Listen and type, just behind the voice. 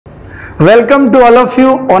Welcome to all of you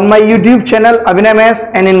on my YouTube channel अभिनय mess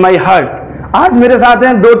and in my heart. आज मेरे साथ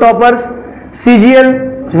हैं दो टॉपर्स, सीजीएल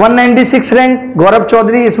 196 रैंक गौरव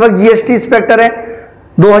चौधरी इस वक्त जीएसटी इंस्पेक्टर है।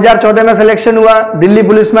 2014 में सिलेक्शन हुआ, दिल्ली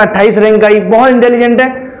पुलिस में 28 रैंक आई। बहुत इंटेलिजेंट है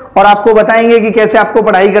और आपको बताएंगे कि कैसे आपको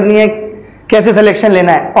पढ़ाई करनी है, कैसे सिलेक्शन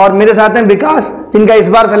लेना है। और मेरे साथ हैं विकास, जिनका इस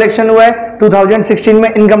बार सिलेक्शन हुआ है 2016 में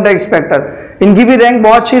इनकम टैक्स इंस्पेक्टर। इनकी भी रैंक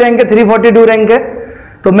बहुत अच्छी रैंक है, 342 रैंक है।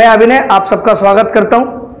 तो मैं अभिनय आप सबका स्वागत करता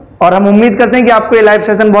हूं और हम उम्मीद करते हैं कि आपको ये लाइव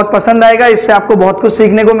सेशन बहुत पसंद आएगा, इससे आपको बहुत कुछ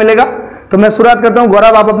सीखने को मिलेगा। तो मैं शुरुआत करता हूं,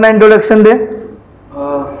 गौरव आप अपना इंट्रोडक्शन दें।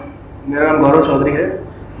 मेरा नाम गौरव चौधरी है।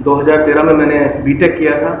 2013 में मैंने बीटेक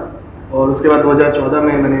किया था और उसके बाद 2014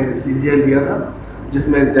 में मैंने सीजीएल दिया था,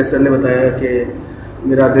 जिसमें जैसे सर ने बताया कि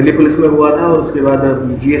मेरा दिल्ली पुलिस में हुआ था और उसके बाद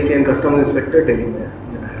GST and custom inspector Delhi में।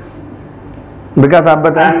 विकास आप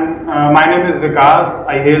बताएं। My name is Vikas,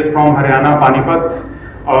 I हेल्स from Haryana Panipat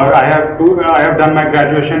और I have done my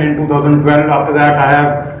graduation in 2012. After that I have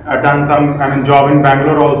done some job in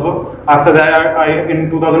Bangalore also. After that in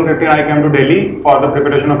 2015 I came to Delhi for the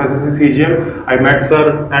preparation of SSC CGL. I met sir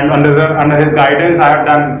and under his guidance I have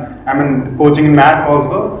done coaching in maths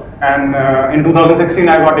also. And in 2016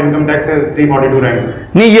 I got income tax as 342 rank.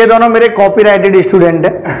 नहीं, ये दोनों मेरे copyrighted student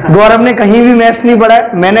है। गौरव ने कहीं भी maths नहीं पढ़ा है,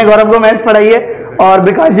 मैंने गौरव को मैथ्स पढ़ाई है और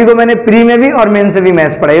विकास जी को मैंने प्री में भी और मेन से भी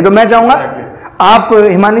मैथ्स पढ़ाई है। तो मैं चाहूंगा आप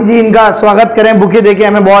हिमानी जी इनका स्वागत करें, बुके देके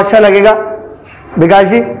हमें बहुत अच्छा लगेगा। विकास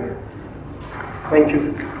जी। Thank you.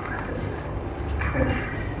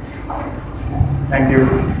 Thank you.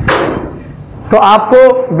 तो आपको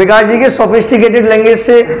विकास जी के सोफिस्टिकेटेड लैंग्वेज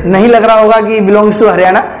से नहीं लग रहा होगा कि बिलोंग्स टू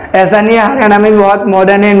हरियाणा। ऐसा नहीं है, हरियाणा में भी बहुत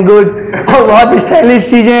मॉडर्न एंड गुड और बहुत स्टाइलिश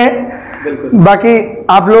चीजें हैं। बाकी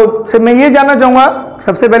आप लोग से मैं ये जानना चाहूंगा,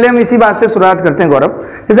 सबसे पहले हम इसी बात से शुरुआत करते हैं गौरव।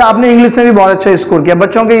 जैसे आपने इंग्लिश में भी बहुत अच्छा स्कोर किया,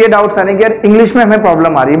 बच्चों के ये डाउट्स आ रहे हैं कि यार इंग्लिश में हमें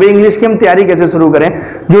प्रॉब्लम आ रही है, भाई इंग्लिश की हम तैयारी कैसे शुरू करें।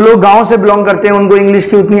 जो लोग गांव से बिलोंग करते हैं उनको इंग्लिश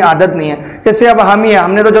की उतनी आदत नहीं है। जैसे अब हम ही है,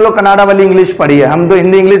 हमने तो चलो कनाडा वाली इंग्लिश पढ़ी है, हम तो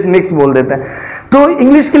हिंदी इंग्लिश मिक्स बोल देते हैं। तो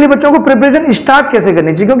इंग्लिश के लिए बच्चों को प्रिपरेशन स्टार्ट कैसे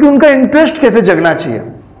करनी चाहिए, क्योंकि उनका इंटरेस्ट कैसे जगना चाहिए।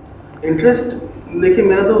 इंटरेस्ट देखिए,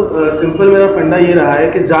 मेरा तो सिंपल मेरा फंडा ये रहा है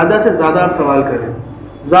कि ज़्यादा से ज़्यादा आप सवाल करें,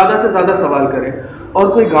 ज़्यादा से ज़्यादा सवाल करें। और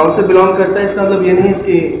कोई गांव से बिलोंग करता है इसका मतलब ये नहीं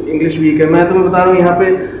इसकी इंग्लिश वीक है। मैं तुम्हें बता रहा हूँ, यहाँ पे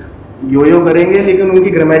यो करेंगे लेकिन उनकी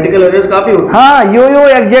ग्रामेटिकल एरर्स काफी होती है। हाँ, यो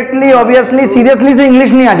एग्जैक्टली, ऑब्वियसली, सीरियसली से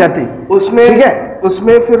इंग्लिश नहीं आ जाती उसमें। ठीक है,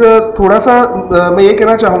 उसमें फिर थोड़ा सा मैं ये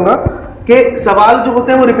कहना चाहूंगा कि सवाल जो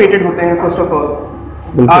होते हैं वो रिपीटेड होते हैं। फर्स्ट ऑफ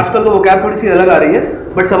ऑल आजकल तो वोकैब थोड़ी सी अलग आ रही है,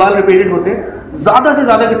 बट सवाल रिपीटेड होते हैं। ज्यादा से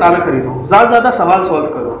ज्यादा किताबें खरीदो, ज्यादा से ज्यादा सवाल सॉल्व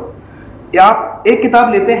करो। या आप एक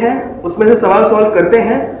किताब लेते हैं, उसमें से सवाल सॉल्व करते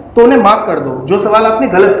हैं तो उन्हें मार्क कर दो जो सवाल आपने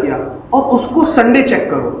गलत किया, और उसको संडे चेक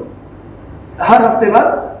करो हर हफ्ते बाद,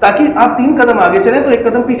 ताकि आप 3 कदम आगे चलें तो 1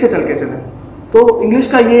 कदम पीछे चल के चलें। तो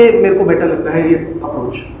इंग्लिश का ये मेरे को बेटर लगता है, ये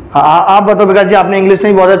अप्रोच। हाँ, आप बताओ विकास जी, आपने इंग्लिश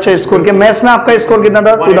में बहुत अच्छा स्कोर किया। मैथ्स में आपका स्कोर कितना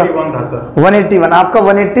था? 181 था सर। 181, आपका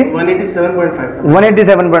 187.5 था।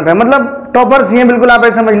 187.5 मतलब टॉपर्स हैं बिल्कुल। आप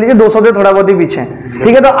ऐसा समझ लीजिए 200 से थोड़ा बहुत ही पीछे हैं।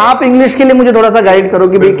 ठीक है, तो आप इंग्लिश के लिए मुझे थोड़ा सा गाइड करो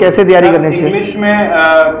कि भाई कैसे तैयारी करनी चाहिए। इंग्लिश में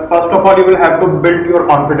first of all you will have to build your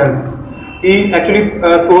confidence. कि एक्चुअली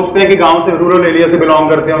सोचते हैं कि गांव से, रूरल एरिया से बिलोंग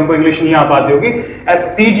करते हैं, उनको इंग्लिश नहीं आ पाती होगी।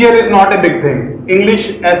 CGL is not a big thing. English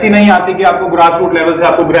ऐसी नहीं आती कि आपको ग्रास रूट लेवल से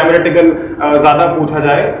आपको ग्रामेटिकल ज्यादा पूछा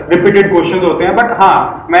जाए, रिपीटेड क्वेश्चंस होते हैं। बट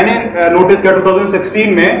हाँ, मैंने नोटिस किया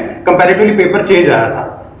 2016 में कंपैरेटिवली पेपर चेंज आया था।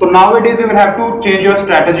 तो nowadays you will have to change your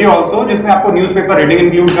strategy also, जिसमें आपको न्यूज़पेपर रीडिंग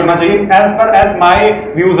इंक्लूड करना चाहिए as per as my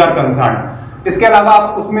views are concerned. इसके अलावा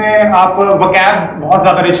आप उसमें आप वोकैब बहुत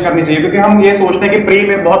ज्यादा रिच करनी चाहिए, क्योंकि हम ये सोचते हैं कि प्री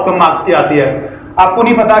में बहुत कम मार्क्स की आती है। आपको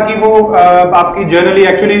नहीं पता कि वो आपकी जनरली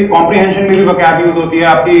एक्चुअली कॉम्प्रिहेंशन में भी वोकैब यूज होती है,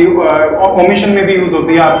 आपकी ओमिशन में भी यूज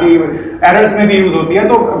होती है, आपकी एरर्स में भी यूज होती है।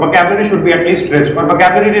 तो vocabulary should be at least rich. और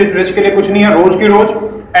वोकैबुलरी रिच के लिए कुछ नहीं है, रोज की रोज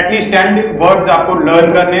एटलीस्ट 10 वर्ड्स आपको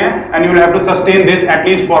लर्न करने हैं, and you will have to sustain this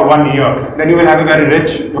at least for 1 year, then you will have a very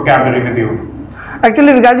rich vocabulary with you.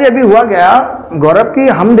 Actually विकास जी, अभी हुआ गया गौरव की,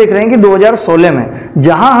 हम देख रहे हैं कि 2016 में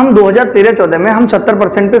जहां हम 2013-14 में हम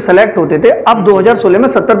 70% पे सेलेक्ट होते थे, अब 2016 में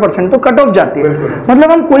 70% तो कट ऑफ जाती है।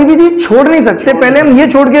 मतलब हम कोई भी चीज छोड़ नहीं सकते। पहले हम ये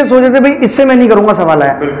छोड़ के सोचते थे भाई इससे मैं नहीं करूंगा, सवाल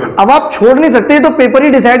आया। अब आप छोड़ नहीं सकते, तो पेपर ही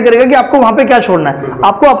डिसाइड करेगा कि आपको वहां पे क्या छोड़ना है।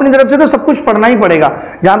 आपको अपनी तरफ से तो सब कुछ पढ़ना ही पड़ेगा।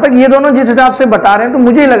 जहां तक ये दोनों जिस हिसाब से बता रहे हैं, तो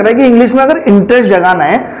मुझे लग रहा है कि इंग्लिश में अगर इंटरेस्ट जगाना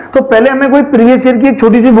है तो पहले हमें कोई प्रीवियस ईयर की एक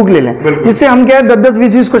छोटी सी बुक ले लें, जिससे हम क्या है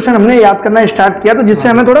 10-20 क्वेश्चन हमने याद करना स्टार्ट किया, तो जिससे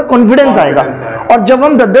हमें थोड़ा कॉन्फिडेंस आएगा। और जब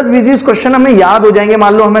हम 10-10 20 क्वेश्चन हमें याद हो जाएंगे,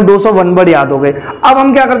 मान लो हमें 201 वर्ड याद हो गए, अब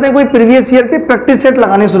हम क्या करते हैं, कोई प्रीवियस ईयर के प्रैक्टिस सेट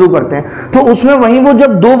लगाने शुरू करते हैं, तो उसमें वहीं वो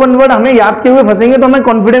जब 2 1 वर्ड हमें याद किए हुए फंसेंगे तो हमें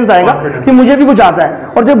कॉन्फिडेंस आएगा कि मुझे भी कुछ आता है,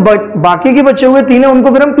 और जब बाकी के बचे हुए 3 है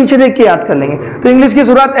उनको फिर हम पीछे देख के याद कर लेंगे। तो इंग्लिश की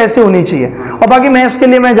शुरुआत ऐसे होनी चाहिए। और बाकी मैथ्स के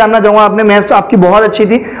लिए मैं जानना चाहूंगा, आपने मैथ्स तो आपकी बहुत अच्छी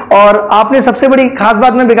थी, और आपने सबसे बड़ी खास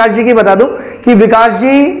बात मैं विकास जी की बता दूं कि विकास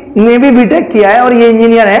जी ने भी बीटेक किया है और ये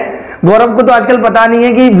इंजीनियर है। गौरव को तो आजकल पता नहीं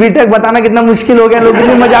है कि बीटेक बताना कितना मुश्किल हो गया, लोग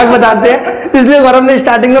कितने मजाक बताते हैं, इसलिए गौरव ने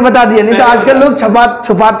स्टार्टिंग में बता दिया। नहीं तो आजकल लोग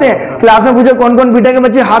छुपाते हैं, क्लास में पूछो कौन कौन बीटेक के,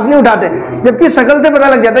 बच्चे हाथ नहीं उठाते, जबकि शकल से पता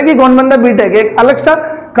लग जाता है कि कौन बंदा बीटेक है। एक अलग सा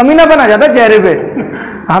कमीनापन आ जाता है चेहरे पे।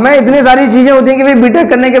 हमें इतनी सारी चीजें होती हैं कि भाई बीटेक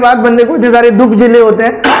करने के बाद बंदे को इतने सारे दुख झेले होते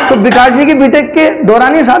हैं। तो विकास जी की बीटेक के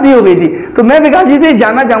दौरान ही शादी हो गई थी, तो मैं विकास जी से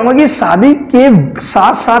जानना चाहूंगा कि शादी के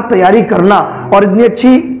साथ साथ तैयारी करना और इतनी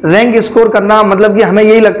अच्छी रैंक स्कोर करना, मतलब कि हमें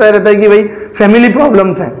यही लगता रहता है कि भाई फैमिली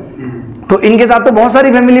प्रॉब्लम्स हैं, तो इनके साथ तो बहुत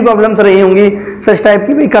सारी फैमिली प्रॉब्लम्स रही होंगी, सच टाइप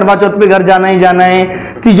की, भाई करवा चौथ पे घर जाना ही जाना है,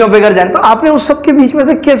 तीजों पे घर जाना, तो आपने उस सब के बीच में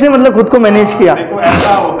से कैसे मतलब खुद को मैनेज किया? देखो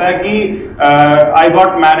ऐसा होता है कि I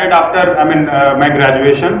got married after my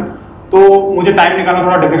graduation, तो मुझे टाइम निकालना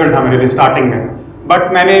थोड़ा डिफिकल्ट था मेरे लिए स्टार्टिंग में,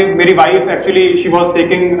 बट मेरी wife actually she was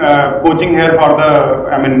taking coaching here for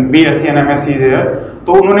the BSc and MSc here,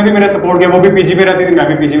 तो उन्होंने भी मेरा सपोर्ट किया। वो भी पीजी में रहती थी, मैं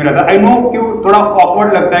भी पीजी में रहता। आई नो क्यों थोड़ा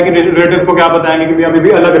ऑकवर्ड लगता है कि रिलेटिव्स को क्या बताएंगे कि अभी भी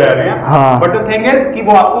अलग रह रहे हैं, बट द थिंग इज कि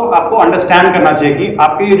वो आपको अंडरस्टैंड करना चाहिए कि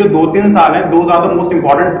आपके ये जो 2-3 साल हैं, those are the most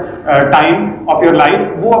important time of your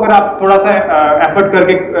life. वो अगर आप थोड़ा सा एफर्ट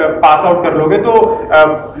करके पास आउट कर लोगे तो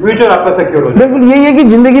फ्यूचर आपका सिक्योर हो जाएगा। बिल्कुल यही है कि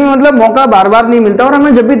जिंदगी में मतलब मौका बार बार नहीं मिलता, और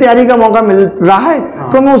हमें जब भी तैयारी का मौका मिल रहा है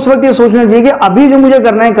तो हमें उस वक्त ये सोचना चाहिए कि अभी जो मुझे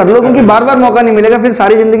करना है कर लो, क्योंकि बार बार मौका नहीं मिलेगा, फिर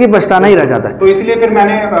सारी जिंदगी पछताना ही रह जाता है। तो इसलिए फिर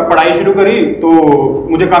मैंने पढ़ाई शुरू करी, तो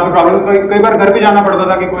मुझे काफी प्रॉब्लम, कई बार घर भी जाना पड़ता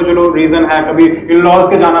था कि कोई चलो रीजन है, कभी इन लॉज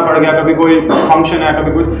के जाना पड़ गया, कभी कोई फंक्शन है,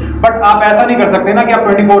 कभी कुछ, बट आप ऐसा नहीं कर सकते ना कि आप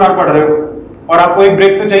 24 आवर पढ़ रहे हो और आपको एक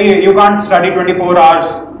ब्रेक तो चाहिए। You can't study 24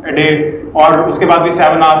 hours a day और उसके बाद भी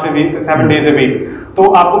 7 डेज अ वीक। तो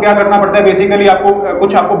आपको क्या करना पड़ता है, बेसिकली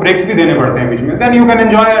आपको ब्रेक्स भी देने पड़ते हैं बीच में, then you can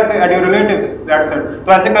enjoy at your relatives, that's it.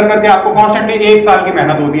 तो ऐसे कर करके आपको कॉन्स्टेंटली 1 साल की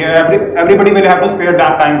मेहनत होती है, everybody will have to spare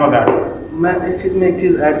time for that. मैं इस चीज में एक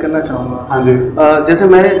चीज ऐड करना चाहूंगा। हाँ जी। जैसे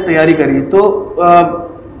मैंने तैयारी करी तो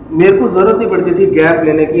मेरे को जरूरत नहीं पड़ती थी गैप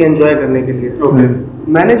लेने की, एंजॉय करने के लिए।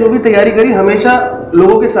 मैंने जो भी तैयारी करी हमेशा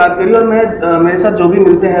लोगों के साथ करी, और मैं मेरे साथ जो भी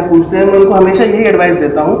मिलते हैं पूछते हैं, मैं उनको हमेशा यही एडवाइस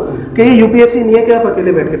देता हूँ कि ये यूपीएससी नहीं है कि आप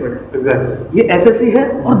अकेले बैठ के पढ़े। एग्जैक्टली। ये एसएससी है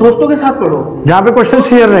और दोस्तों के साथ पढ़ो, जहाँ पे क्वेश्चन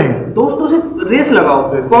शेयर रहे, दोस्तों से रेस लगाओ,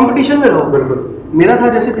 कंपटीशन में रहो। बिल्कुल। मेरा था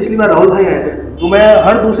जैसे पिछली बार राहुल भाई आए थे, तो मैं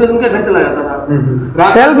हर दूसरे दिन के घर चला जाता था।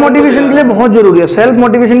 सेल्फ मोटिवेशन के लिए बहुत जरूरी है, सेल्फ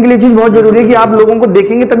मोटिवेशन के लिए चीज बहुत जरूरी है कि आप लोगों को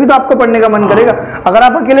देखेंगे तभी तो आपको पढ़ने का मन करेगा। अगर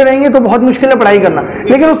आप अकेले रहेंगे तो बहुत मुश्किल है पढ़ाई करना,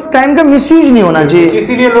 लेकिन उस टाइम का मिसयूज नहीं होना चाहिए।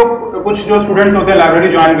 इसीलिए लोग, कुछ जो स्टूडेंट्स होते हैं लाइब्रेरी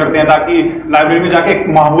ज्वाइन करते हैं ताकि लाइब्रेरी में जाके एक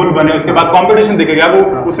माहौल बने, उसके बाद कंपटीशन दिखेगा,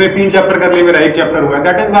 वो उसने 3 चैप्टर कर लिए, मेरा 1 चैप्टर हुआ है।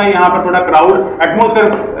 दैट इज व्हाई यहाँ पर थोड़ा क्राउड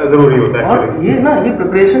एटमॉस्फेयर जरूरी होता है। और ये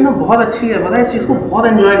प्रिपरेशन ना बहुत अच्छी है, पता है, इस चीज को बहुत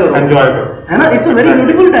एंजॉय करो, है ना, it's a very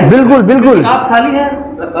beautiful time. बिल्कुल बिल्कुल। आप खाली हैं,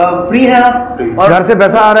 फ्री है आप, और घर से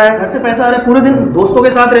पैसा आ रहा है, पूरे दिन दोस्तों के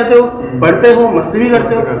साथ रहते हो, पढ़ते हो, मस्ती भी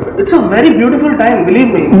करते हो। It's a very beautiful time,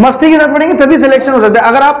 believe me. मस्ती के साथ पढ़ेंगे तभी सिलेक्शन हो सकता है।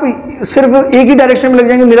 अगर आप सिर्फ एक ही डायरेक्शन में लग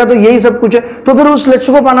जाएंगे, मेरा तो यही सब कुछ है, तो फिर उस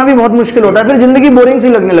लक्ष्य को पाना भी बहुत मुश्किल होता है, फिर जिंदगी बोरिंग सी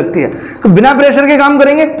लगने लगती है। तो बिना प्रेशर के काम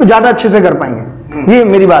करेंगे तो ज्यादा अच्छे से कर पाएंगे, ये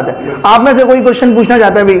मेरी बात है। आप में से कोई क्वेश्चन पूछना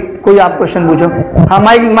चाहता है? भाई कोई आप क्वेश्चन पूछो। हाँ,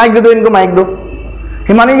 माइक दे दो इनको, माइक दो।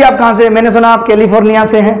 हिमानी जी, आप कहाँ से? मैंने सुना आप कैलिफोर्निया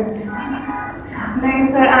से हैं। नहीं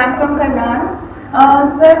sir, I am from Karnal.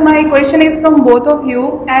 Sir, my question is from both of you,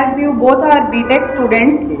 as you both are BTech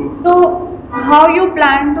students. So, how you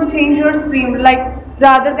plan to change your stream? Like,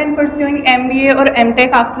 rather than pursuing MBA or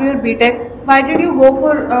MTech after your BTech, why did you go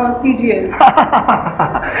for CGL?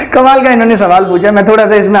 कमाल का इन्होंने सवाल पूछा, मैं थोड़ा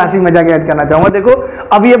सा इसमें हंसी मजाक ऐड करना चाहूंगा। देखो,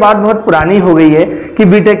 अब ये बात बहुत पुरानी हो गई है कि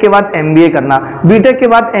बीटेक के बाद एमबीए करना, बीटेक के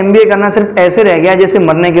बाद एमबीए करना सिर्फ ऐसे रह गया जैसे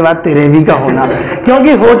मरने के बाद 13वीं का होना,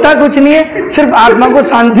 क्योंकि होता कुछ नहीं है, सिर्फ आत्मा को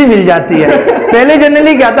शांति मिल जाती है। पहले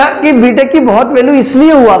जनरली क्या था कि बीटेक की बहुत वैल्यू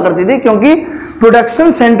इसलिए हुआ करती थी क्योंकि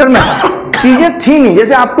प्रोडक्शन सेंटर में चीजें थी नहीं।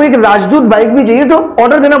 जैसे आपको एक राजदूत बाइक भी चाहिए तो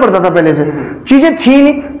ऑर्डर देना पड़ता था पहले से, चीजें थी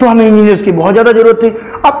नहीं, तो हमें इंजीनियर्स की बहुत ज्यादा जरूरत थी।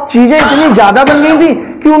 अब चीजें इतनी ज्यादा बन गई थी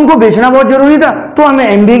कि उनको बेचना बहुत जरूरी था, तो हमें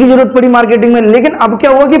एमबीए की जरूरत पड़ी मार्केटिंग में। लेकिन अब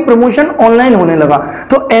क्या हुआ कि प्रमोशन ऑनलाइन होने लगा,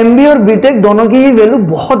 तो एमबीए और बीटेक दोनों की ही वैल्यू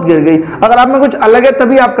बहुत गिर गई। अगर आप में कुछ अलग है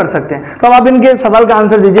तभी आप कर सकते हैं। तो अब आप इनके सवाल का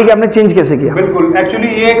आंसर दीजिए कि आपने चेंज कैसे किया। बिल्कुल, एक्चुअली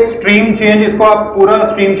ये एक स्ट्रीम चेंज, इसको आप पूरा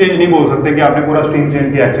स्ट्रीम चेंज नहीं बोल सकते कि आपने पूरा स्ट्रीम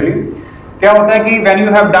चेंज किया। एक्चुअली क्या होता है कि when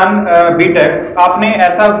you have done BTech, आपने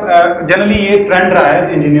ऐसा जनरली ये ट्रेंड रहा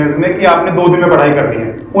है इंजीनियर्स में कि आपने 2 दिन में पढ़ाई करनी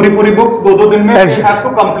है, पूरी बुक्स 2 दिन में have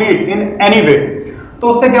to complete in any way. तो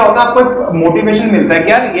उससे क्या होता है, आपको एक मोटिवेशन मिलता है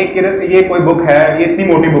कि यार ये कोई बुक है, ये इतनी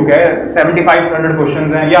मोटी बुक है, 7500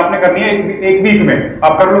 क्वेश्चंस हैं, ये आपने करनी है एक वीक में,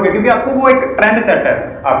 आप कर लोगे, क्योंकि आपको वो एक ट्रेंड सेट है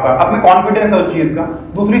आपका, आप में कॉन्फिडेंस है उस चीज का।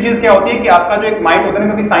 दूसरी चीज क्या होती है कि आपका जो एक माइंड होता है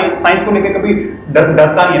ना, कभी साइंस को लेकर कभी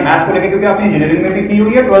डरता नहीं है, मैथ्स को लेकर, क्योंकि आपने इंजीनियरिंग में भी की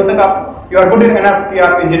हुई है, 12th तक आप यू आर गुड इनफ कि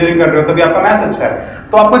आप इंजीनियरिंग कर रहे हो, तभी आपका मैथ्स अच्छा है,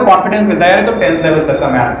 तो आपको एक कॉन्फिडेंस मिलता है, यार तो 10th लेवल तक का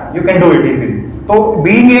maths you can do it easily. तो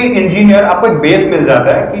बीइंग ए इंजीनियर आपको एक बेस मिल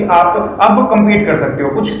जाता है कि आप अब कम्पीट कर सकते हो।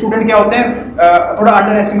 कुछ स्टूडेंट क्या होते हैं, थोड़ा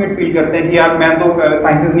अंडर एस्टिमेट फील करते हैं कि यार मैं तो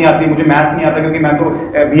साइंसेस नहीं आती, मुझे मैथ्स नहीं आता, क्योंकि मैं तो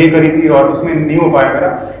बीए करी थी और उसमें नहीं हो पाया मेरा।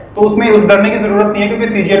 तो उसमें उस डरने की जरूरत नहीं है, क्योंकि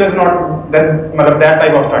सीजीएल इज नॉट मतलब that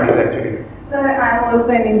type of studies actually. Sir I am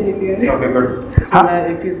also an engineer. Okay good. मैं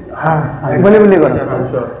एक चीज बोले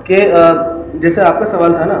कि जैसे आपका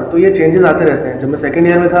सवाल था ना, तो ये चेंजेस आते रहते हैं। जब मैं सेकंड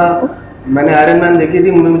ईयर में था, मैंने आयरन मैन देखी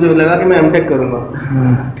थी, मुझे लगा कि मैं एमटेक करूंगा,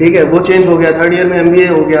 ठीक है, वो चेंज हो गया। थर्ड ईयर में एमबीए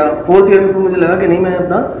हो गया, फोर्थ ईयर में मुझे लगा कि नहीं, मैं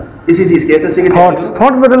अपना इसी चीज की एसएससी की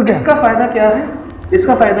थॉट बदल के। इसका फायदा क्या है?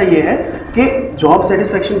 इसका फायदा ये है कि जॉब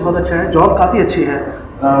सेटिस्फेक्शन बहुत अच्छा है, जॉब काफी अच्छी है।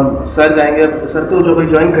 सर जाएंगे, सर तो जो भाई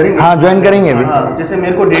ज्वाइन करेंगे, हाँ ज्वाइन करेंगे अभी। हाँ, जैसे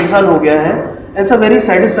मेरे को 1.5 साल हो गया है, it's a very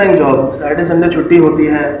satisfying job. Saturday Sunday छुट्टी होती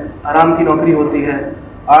है, आराम की नौकरी होती है,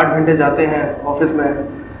 8 घंटे जाते हैं ऑफिस में,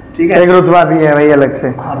 ठीक है। एक रुतबा भी है भाई अलग से।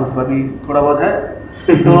 हाँ, रुतबा भी थोड़ा बहुत है,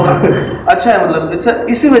 तो अच्छा है। मतलब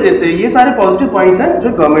इसी वजह से ये सारे पॉजिटिव पॉइंट्स हैं जो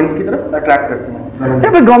गवर्नमेंट की तरफ अट्रैक्ट करते हैं।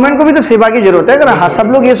 गवर्नमेंट को भी तो सेवा की जरूरत है। अगर हाँ सब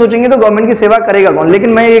लोग ये सोचेंगे तो गवर्नमेंट की सेवा करेगा कौन? लेकिन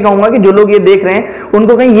मैं ये कहूंगा कि जो लोग ये देख रहे हैं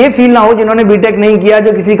उनको कहीं ये फील ना हो, जिन्होंने बीटेक नहीं किया,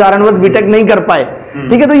 जो किसी कारणवश बीटेक नहीं कर पाए,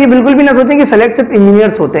 ठीक है, तो ये बिल्कुल भी ना सोचें कि सेलेक्ट सिर्फ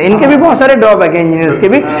इंजीनियर्स होते हैं। इनके भी बहुत सारे ड्रॉबैक है, इंजीनियर्स के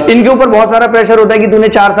भी। इनके ऊपर बहुत सारा प्रेशर होता है कि तूने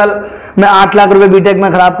 4 साल में 8 लाख रुपए बीटेक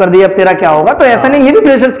में खराब कर दिया, अब तेरा क्या होगा। तो ऐसा नहीं, ये भी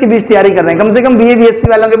प्रेशर्स के बीच तैयारी कर रहे हैं। कम से कम बीए बीएससी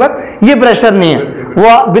वालों के पास ये प्रेशर नहीं है,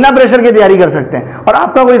 वो बिना प्रेशर के तैयारी कर सकते हैं। और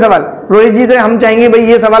आपका कोई सवाल रोहित जी से हम चाहेंगे भाई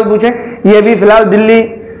ये सवाल पूछें। ये भी फिलहाल दिल्ली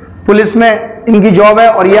पुलिस में इनकी जॉब है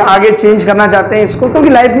और ये आगे चेंज करना चाहते हैं इसको, क्योंकि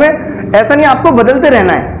लाइफ में ऐसा नहीं, आपको बदलते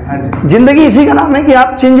रहना है। जिंदगी इसी का नाम है कि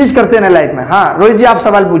आप चेंजेस करते रहना लाइफ में। हाँ रोहित जी, आप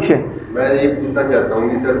सवाल पूछिए। मैं ये पूछना चाहता हूँ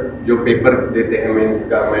कि सर जो पेपर देते हैं मेंस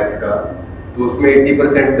का, मैथ का, तो उसमें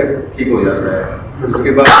 80% तक ठीक हो जाता है,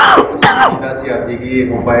 उसके बाद उसकी आती है कि ये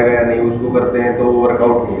हो पाएगा या नहीं, उसको करते हैं तो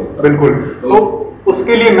वर्कआउट नहीं होता। बिल्कुल, तो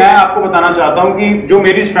उसके लिए मैं आपको बताना चाहता हूँ कि जो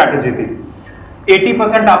मेरी स्ट्रैटेजी थी,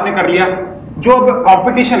 80% आपने कर लिया, जो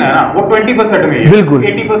कंपटीशन है ना वो 20% में ही है। बिल्कुल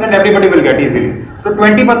 80% एवरीबॉडी विल गेट इजीली, तो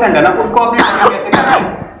 20% है ना, उसको आपने कैसे करना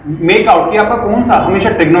है, मेक आउट कि आपका कौन सा हमेशा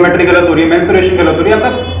ट्रिग्नोमेट्री गलत हो रही है, मेंसुरेशन गलत हो रही है,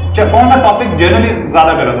 आपका कौन सा टॉपिक जनरली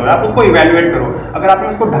ज्यादा गलत हो रहा है, आप उसको इवैल्यूएट करो। अगर आपने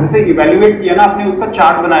उसको ढंग से इवैल्यूएट किया ना, आपने उसका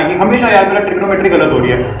चार्ट बनाया कि हमेशा यार मेरा ट्रिग्नोमेट्री गलत हो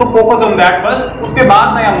रही है, तो फोकस ऑन दैट फर्स्ट, उसके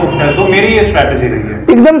बाद नया मूव है। तो मेरी ये स्ट्रेटजी रही है,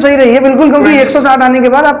 एकदम सही रही है बिल्कुल, क्योंकि 160 आने के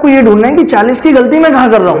बाद आपको ये ढूंढना है कि 40 की गलती मैं कहां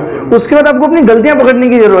कर रहा हूं, उसके बाद आपको अपनी गलतियां पकड़ने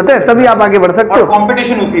की जरूरत है, तभी आप आगे बढ़ सकते हो।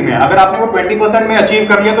 कंपटीशन उसी में, अगर आपने वो 20% में अचीव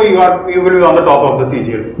कर लिया तो you will be on the top of the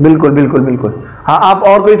CGL. बिल्कुल बिल्कुल बिल्कुल। हाँ, आप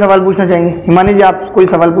और कोई सवाल पूछना चाहेंगे? हिमानी जी, आप कोई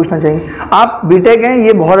सवाल पूछना चाहेंगे? आप बीटेक हैं,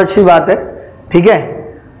 ये बहुत अच्छी बात है, ठीक है,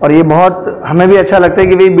 और ये बहुत हमें भी अच्छा लगता है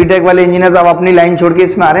कि भाई बीटेक वाले इंजीनियर अब अपनी लाइन छोड़ के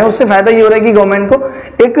इसमें आ रहे हैं। उससे फायदा ये हो रहा है कि गवर्नमेंट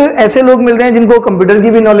को एक ऐसे लोग मिल रहे हैं जिनको कंप्यूटर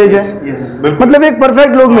की भी नॉलेज है। मतलब एक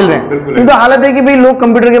परफेक्ट लोग मिल रहे हैं। नहीं तो हालत है कि भाई लोग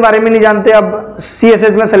कंप्यूटर के बारे में नहीं जानते, अब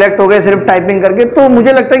सीएसएस में सेलेक्ट हो गए सिर्फ टाइपिंग करके। तो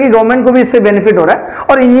मुझे लगता है कि गवर्नमेंट को भी इससे बेनिफिट हो रहा है।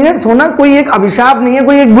 और इंजीनियर्स होना कोई एक अभिशाप नहीं है,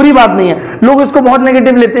 कोई एक बुरी बात नहीं है। लोग इसको बहुत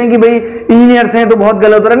नेगेटिव लेते हैं कि भाई इंजीनियर्स हैं तो बहुत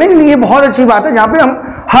गलत हो रहा है। नहीं, ये बहुत अच्छी बात है, जहाँ पे हम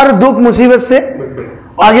हर दुख मुसीबत से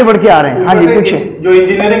आगे बढ़ के आ रहे हैं। हाँ जी, पूछिए। जो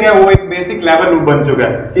इंजीनियरिंग है वो एक बेसिक लेवल बन चुका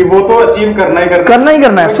है कि वो तो अचीव करना ही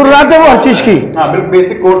करना है, शुरुआत है वो हर चीज की। हाँ, बिल्कुल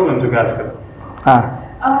बेसिक कोर्स बन चुका है आजकल। हाँ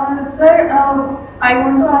sir, I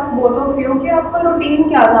want to ask both of you कि आपका रूटीन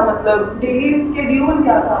क्या था, मतलब डेली स्केड्यूल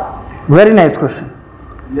क्या था? वेरी नाइस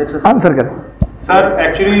क्वेश्चन, आंसर करें। सर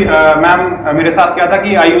एक्चुअली मैम मेरे साथ क्या था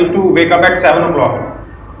कि I used to wake up at 7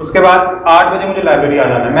 o'clock, उसके बाद 8 बजे मुझे लाइब्रेरी आ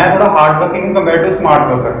जाना है। मैं थोड़ा hard working compare to smart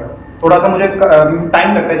worker, थोड़ा सा मुझे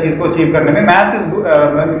टाइम लगता है चीज को अचीव करने में। मैथ्स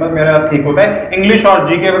मेरा ठीक होता है, इंग्लिश और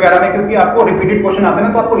जीके वगैरह में, क्योंकि आपको रिपीटेड क्वेश्चन आते हैं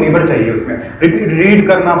ना, तो आपको लेबर चाहिए उसमें, रीड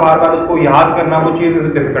करना, बार बार उसको याद करना, वो चीज इज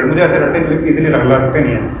डिफिकल्ट। मुझे ऐसे रटते इजीली लगते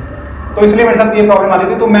नहीं है, तो इसलिए मेरे साथ ये प्रॉब्लम आती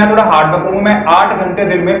थी। तो मैं थोड़ा हार्ड वर्क हूँ, मैं 8 घंटे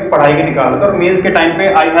दिन में पढ़ाई के निकालता था। और मेंस के टाइम पे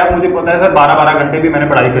मुझे पता है सर 12-12 घंटे भी मैंने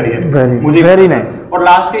पढ़ाई करी है। मुझे वेरी नाइस। और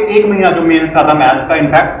लास्ट के 1 महीना जो मेंस का था मैथ्स का,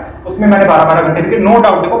 इनफैक्ट उसमें मैंने 12-12 घंटे निकले। नो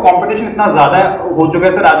डाउट, देखो कंपटीशन इतना ज्यादा हो चुका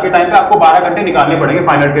है सर आज के टाइम पे, आपको 12 घंटे निकालने पड़ेंगे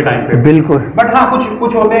फाइनल के टाइम पे। बिल्कुल। बट हाँ,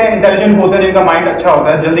 कुछ होते हैं इंटेलिजेंट होते हैं, जिनका माइंड अच्छा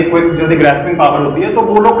होता है, जल्दी क्विक, जल्दी ग्रैस्पिंग पावर होती है, तो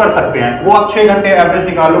वो लोग कर सकते हैं। वो आप 6 घंटे एवरेज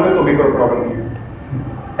निकाल लोगे तो भी कोई प्रॉब्लम नहीं है।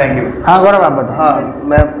 Thank you. हाँ गौरव आप बताओ।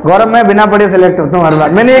 हाँ गौरव मैं बिना पढ़े सेलेक्ट होता हूँ हर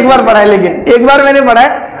बार। मैंने एक बार पढ़ा है, लेकिन एक बार मैंने पढ़ा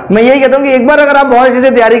है। मैं यही कहता हूँ कि एक बार अगर आप बहुत अच्छे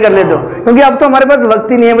से तैयारी कर लेते हो, क्योंकि अब तो हमारे पास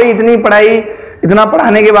वक्त ही नहीं है भाई, इतनी पढ़ाई, इतना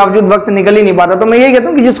पढ़ाने के बावजूद वक्त निकल ही नहीं पाता। तो मैं यही कहता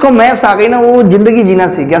हूँ कि जिसको मैथ्स आ गई ना, वो जिंदगी जीना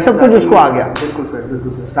सीख गया, सब कुछ उसको आ गया। बिल्कुल सर,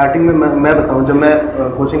 बिल्कुल सर। स्टार्टिंग में मैं बताऊँ, जब मैं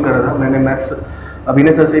कोचिंग कर रहा था, मैंने मैथ्स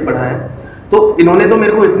अभिनय सर से ही पढ़ा है, तो इन्होंने तो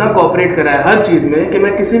मेरे को इतना कोऑपरेट करा है हर चीज में कि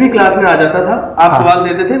मैं किसी भी क्लास में आ जाता था, आप सवाल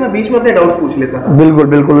देते थे, मैं बीच में अपने डाउट्स पूछ लेता था। बिल्कुल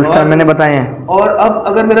बिल्कुल, उस टाइम मैंने बताए हैं। और अब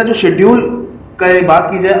अगर मेरा जो शेड्यूल का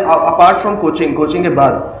बात की जाए अपार्ट फ्रॉम कोचिंग के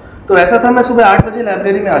बाद, तो ऐसा था मैं सुबह 8 बजे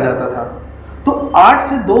लाइब्रेरी में आ जाता था, तो 8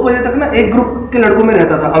 से 2 बजे तक ना एक ग्रुप के लड़कों में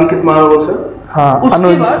रहता था, अंकित मारो सर, हाँ,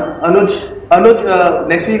 उसके बाद अनुज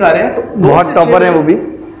नेक्स्ट वीक आ रहे हैं, तो बहुत टॉपर है वो भी।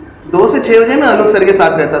 2 से 6 बजे मैं अनुज सर के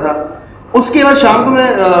साथ रहता था। उसके बाद शाम को मैं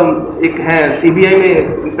एक है सीबीआई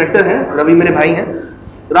में इंस्पेक्टर हैं, रवि मेरे भाई हैं,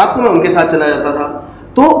 रात को मैं उनके साथ चला जाता था।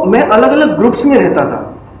 तो मैं अलग अलग ग्रुप्स में रहता था।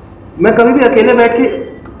 मैं कभी भी अकेले बैठ के,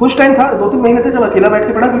 कुछ टाइम था 2-3 महीने थे जब अकेला बैठ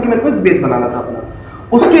के पढ़ा, क्योंकि मेरे को एक बेस बनाना था अपना।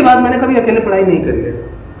 उसके बाद मैंने कभी अकेले पढ़ाई नहीं करी है,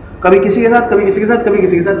 कभी किसी के साथ, कभी किसी के साथ, कभी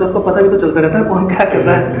किसी के साथ। तो आपको पता भी तो चलता रहता है कौन क्या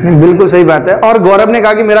करता है। बिल्कुल सही बात है। और गौरव ने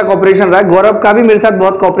कहा कि मेरा कॉपरेशन रहा है, गौरव का भी मेरे साथ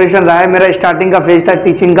बहुत कॉपरेशन रहा है। मेरा स्टार्टिंग का फेज था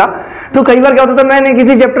टीचिंग का, तो कई बार क्या होता था, मैंने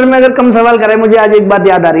किसी चैप्टर में अगर कम सवाल कराए, मुझे आज एक बात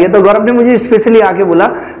याद आ रही है, तो गौरव ने मुझे स्पेशली आके बोला,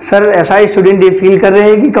 सर ऐसा ही स्टूडेंट ये फील कर रहे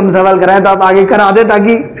हैं कि कम सवाल कराएं, तो आप आगे करा दे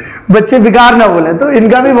ताकि बच्चे बेकार ना बोले। तो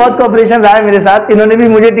इनका भी बहुत कॉपरेशन रहा है मेरे साथ, इन्होंने भी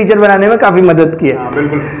मुझे टीचर बनाने में काफी मदद की है।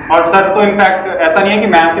 बिल्कुल। और सर तो इनफैक्ट ऐसा नहीं है कि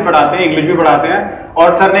मैथ्स ही पढ़ाते हैं, इंग्लिश भी पढ़ाते हैं।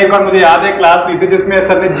 और सर ने एक बार, मुझे याद है, क्लास ली थी जिसमें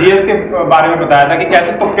सर ने जीएस के बारे में बताया था कि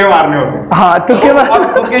कैसे तुक्के मारने होते हैं। हाँ, तुक्के और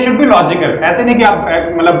तुक्के शुड बी लॉजिकल, ऐसे नहीं कि आप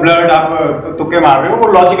मतलब ब्लड आप तुक्के मार रहे हो, वो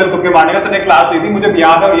लॉजिकल तुक्के मारने का सर ने क्लास ली थी। मुझे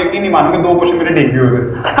याद है, यकीन नहीं मानोगे, 2 क्वेश्चन मेरे ठीक भी हुए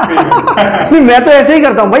थे। नहीं, मैं तो ऐसे ही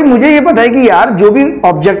करता हूँ भाई, मुझे ये पता है कि यार जो भी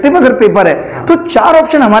ऑब्जेक्टिव अगर पेपर है तो 4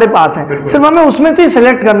 ऑप्शन हमारे पास हैं, सिर्फ हमें उसमें से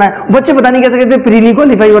सिलेक्ट करना है। बच्चे पता नहीं कैसे कहते प्री नहीं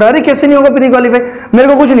क्वालिफाई हो रहा है। अरे कैसे नहीं होगा प्री क्वालिफाई, मेरे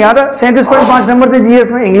को कुछ नहीं आता। 37.5 नंबर थे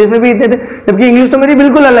जीएस में, इंग्लिश में भी इतने थे, जबकि इंग्लिश तो मेरी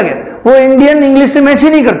बिल्कुल अलग है। वो इंडियन इंग्लिश से मैच ही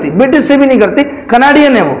नहीं करती, ब्रिटिश से भी नहीं करती,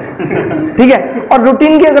 कनाडियन है वो। ठीक है। और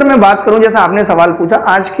रूटीन की अगर मैं बात करूं, जैसा आपने सवाल पूछा,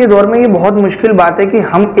 आज के दौर में ये बहुत मुश्किल बात है कि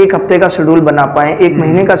हम एक हफ्ते का शेड्यूल बना पाए, 1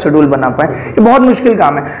 महीने का शेड्यूल बना पाए, ये बहुत मुश्किल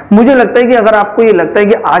काम है। मुझे लगता है कि अगर आपको ये लगता है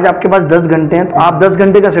कि आज आपके पास 10 घंटे हैं, तो आप 10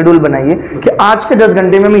 घंटे का शेड्यूल बनाइए कि आज के 10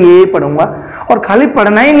 घंटे में मैं ये पढ़ूंगा। और खाली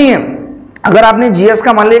पढ़ना ही नहीं है, अगर आपने जीएस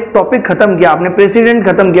का मान लो एक टॉपिक खत्म किया, आपने प्रेसिडेंट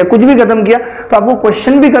खत्म किया, कुछ भी खत्म किया, तो आपको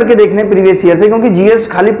क्वेश्चन भी करके देखने प्रीवियस ईयर से, क्योंकि जीएस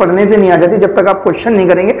खाली पढ़ने से नहीं आ जाती। जब तक आप क्वेश्चन नहीं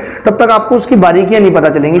करेंगे तब तक आपको उसकी बारीकियां नहीं पता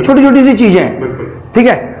चलेंगी, छोटी छोटी सी चीजें हैं। ठीक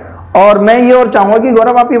है। और मैं ये और चाहूंगा कि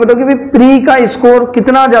गौरव आप ये बताओ कि प्री का स्कोर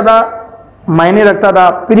कितना ज्यादा मायने रखता था?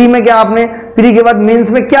 प्री में क्या आपने, प्री के बाद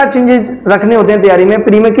मेंस में क्या चेंजेस रखने होते हैं तैयारी में?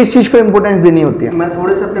 प्री में किस चीज को इंपोर्टेंस देनी होती है? मैं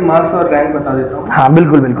थोड़े से अपने मार्क्स और रैंक बता देता हूँ। हाँ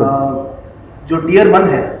बिल्कुल बिल्कुल। जो टियर 1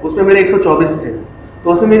 है उसमें मेरे 124 थे,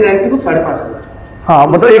 तो उसमें मेरी रैंक थी कुछ 5,500। हाँ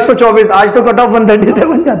मतलब 124, आज तो कट ऑफ 130 से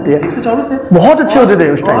बन जाती है। 124 है, बहुत अच्छे होते थे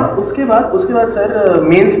उस टाइम। उसके बाद सर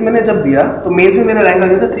मेंस मैंने जब दिया तो मेंस में मेरा रैंक आ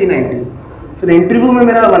गया था 390, फिर इंटरव्यू में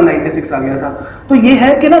मेरा 196 आ गया था। तो ये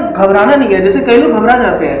है कि ना, घबराना नहीं है। जैसे कई लोग घबरा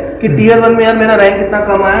जाते हैं कि टियर 1 में यार मेरा रैंक इतना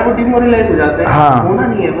कम आया, वो डिमोरलाइज हो जाते हैं। हाँ। होना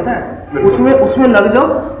नहीं है, पता है, उसमें लग जाओ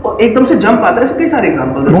और एकदम से जंप आता है। ऐसे कई सारे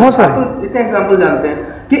एग्जांपल, बहुत सारे, तो इतने एग्जांपल जानते हैं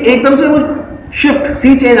कि एकदम से वो शिफ्ट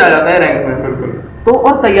सी चेंज आ जाता है रैंक में। बिल्कुल। तो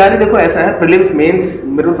और तैयारी देखो ऐसा है, प्रीलिम्स मेंस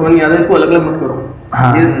मेरे को समझ नहीं आता, इसको अलग अलग मत करो।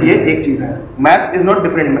 हाँ। ये एक चीज है, math is not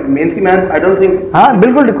different, mains की मैथ आई डोंट थिंक, हाँ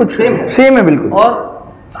बिल्कुल कुछ सेम है बिल्कुल। और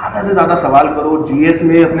ज्यादा से ज्यादा सवाल करो जीएस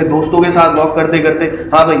में, अपने दोस्तों के साथ वॉक करते करते,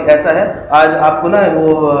 हाँ भाई ऐसा है आज आपको ना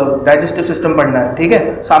वो डाइजेस्टिव सिस्टम पढ़ना है, ठीक है,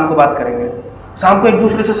 शाम को बात करेंगे। शाम को एक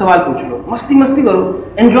दूसरे से सवाल पूछ लो, मस्ती करो,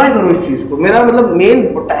 एंजॉय करो इस चीज को। मेरा मतलब मेन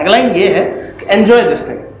टैगलाइन ये है कि एंजॉय दिस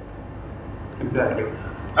थिंग।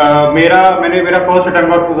 मेरा फर्स्ट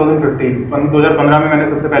अटेम्प्ट 2015 में मैंने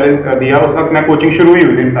सबसे पहले दिया। उस वक्त मैं कोचिंग शुरू ही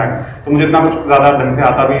हुई थी इनफैक्ट, तो मुझे इतना कुछ ज्यादा ढंग से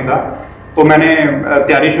आता भी नहीं था। तो मैंने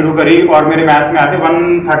तैयारी शुरू करी और मेरे मैथ्स में आते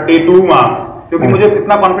 132 मार्क्स, क्योंकि मुझे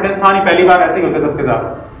इतना कॉन्फिडेंस था नहीं, पहली बार ऐसे ही होते सबके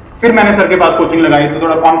साथ। फिर मैंने सर के पास कोचिंग लगाई तो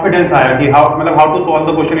थोड़ा कॉन्फिडेंस आया कि how to solve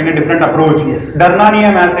the question in a different approach. डरना नहीं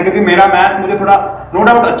है मैथ्स से, क्योंकि मेरा मैथ्स मुझे थोड़ा नो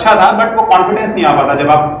डाउट अच्छा था, बट वो कॉन्फिडेंस नहीं आ पाता। जब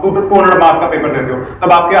आप 200 मार्क्स का पेपर देते हो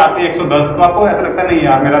तब आपके आते 110, तो आपको ऐसा लगता नहीं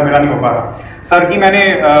यार मेरा नहीं हो पा रहा। सर की मैंने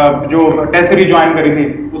जो टेस्ट सीरीज ज्वाइन करी थी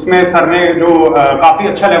उसमें सर ने जो काफी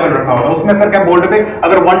अच्छा लेवल रखा हुआ था, उसमें सर क्या बोल रहे थे,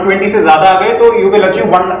 अगर 120 से ज्यादा आ गए तो यू विल अचीव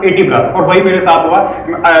 180 प्लस, और वही मेरे साथ हुआ।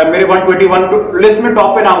 मेरे 121 लिस्ट में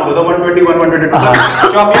टॉप पे नाम होता था, 121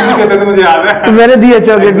 122 चॉकलेट भी देते थे, मुझे याद है। मैंने दिया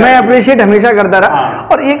चॉकलेट, मैं अप्रिशिएट हमेशा करता रहा।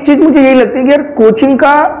 और एक चीज मुझे यही लगती है कि यार कोचिंग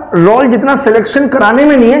का रोल जितना सिलेक्शन कराने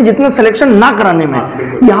में नहीं है जितना सिलेक्शन ना कराने में।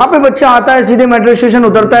 यहाँ पे बच्चा आता है, सीधे मेट्रो स्टेशन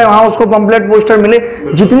उतरता है, वहां उसको पंपलेट पोस्टर मिले,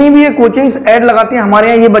 जितनी भी ये कोचिंग्स ऐड लगाती हैं हमारे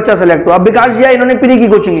यहाँ ये बच्चा सेलेक्ट हुआ। अब विकास जी इन्होंने प्री की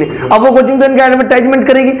कोचिंग ली, अब वो कोचिंग तो इनका एडवर्टाइजमेंट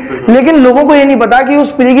करेगी, लेकिन लोगों को ये नहीं पता कि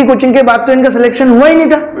उस प्री की कोचिंग के बाद तो इनका सिलेक्शन हुआ ही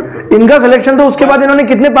नहीं था। इनका सिलेक्शन तो उसके बाद इन्होंने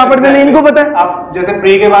कितने पापड़ बेले इनको पता है। अब जैसे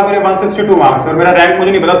प्री के बाद मेरे 162 मार्क्स और मेरा रैंक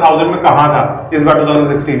मुझे नहीं पता 1000 में कहां था इस बार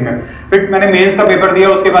 2016 में। फिर मैंने मेंस का पेपर दिया,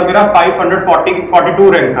 उसके बाद मेरा 542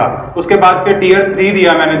 रैंक था। उसके बाद फिर टियर 3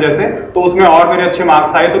 दिया मैंने जैसे, तो उसमें और मेरे अच्छे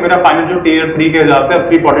मार्क्स आए, तो मेरा फाइनल जो टियर 3 के हिसाब से अब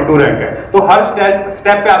 342 रैंक है। तो हर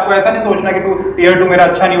स्टेप पे आपको ऐसा नहीं सोचना कि टियर 2 मेरा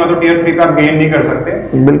अच्छा नहीं हुआ तो टियर 3 का आप गेन नहीं कर सकते।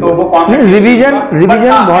 तो वो कॉन्सेप्ट रिवीजन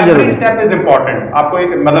बहुत जरूरी है। Step is important. आपको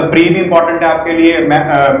एक मतलब प्री भी इंपॉर्टेंट है आपके लिए,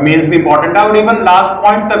 मेंस भी इंपॉर्टेंट है, और इवन लास्ट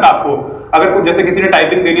पॉइंट तक आपको अगर कुछ जैसे किसी ने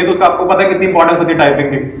टाइपिंग देनी है तो उसका आपको पता है कितनी इंपॉर्टेंस होती है टाइपिंग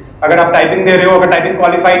की। अगर आप टाइपिंग दे रहे हो, अगर टाइपिंग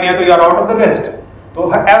क्वालिफाई नहीं है तो you are out of the rest. तो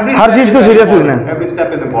हर चीज को सीरियस लेना है, every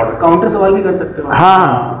step is important. Counter सवाल भी कर सकते हो।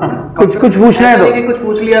 हाँ, कुछ पूछना है तो कुछ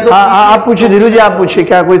पूछ लिया तो हाँ आप पूछिए, धीरू जी आप पूछिए,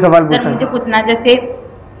 क्या कोई सवाल पूछना है? मुझे पूछना, जैसे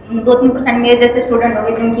 2-3% मेरे जैसे स्टूडेंट हो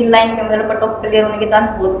गए जिनकी लाइन पे मतलब कट ऑफ क्लियर होने के चांस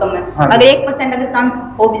बहुत कम है। अगर 1% अगर चांस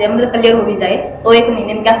हो भी जाए, मतलब क्लियर हो भी जाए, तो 1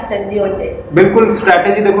 महीने में क्या स्ट्रेटजी होनी चाहिए? बिल्कुल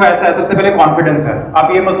स्ट्रेटजी देखो ऐसा है, सबसे पहले कॉन्फिडेंस है। आप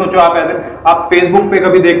ये मत सोचो आप ऐसे, आप फेसबुक पे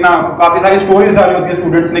कभी देखना काफी सारी स्टोरीज डाली होती है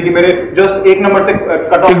स्टूडेंट्स ने कि मेरे जस्ट 1 नंबर से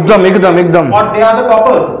कट ऑफ। एकदम और दे आर द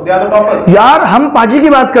टॉपर्स। यार हम पाजी की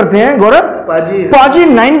बात करते हैं, गौरव पाजी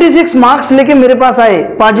 96 मार्क्स लेके मेरे पास आए।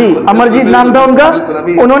 पाजी अमरजीत नाम था उनका,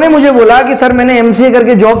 उन्होंने मुझे बोला कि सर मैंने एमसीए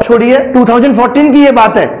करके जॉब छोड़ी है। 2014 की ये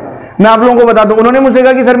बात है, मैं आप लोगों को बता दूं। उन्होंने मुझसे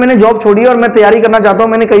कहा कि सर मैंने जॉब छोड़ी है और मैं तैयारी करना चाहता हूं,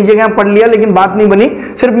 मैंने कई जगह पढ़ लिया लेकिन बात नहीं बनी,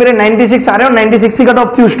 सिर्फ मेरे 96 आ रहे हैं और 96 की कट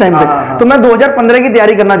ऑफ थी उस टाइम पे, तो मैं 2015 की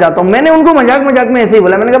तैयारी करना चाहता हूं। मैंने उनको मजाक में ऐसे ही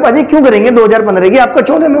बोला, मैंने कहा पाजी क्यों करेंगे 2015 की, आपका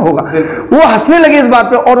 14 में होगा। वो हंसने लगे इस बात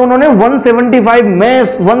पे, और उन्होंने 175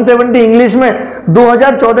 मैथ्स 170 इंग्लिश में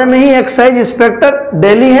 2014 में ही एक्साइज इंस्पेक्टर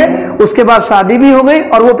दिल्ली है। उसके बाद शादी भी हो गई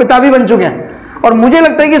और वो पिता भी बन चुके हैं। और मुझे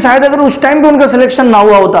लगता है कि शायद अगर उस टाइम पे उनका सिलेक्शन ना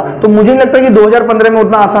हुआ होता तो मुझे नहीं लगता कि 2015 में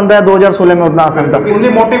उतना आसान था या 2016 में उतना आसान था। इसलिए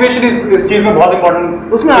मोटिवेशन इस चीज में बहुत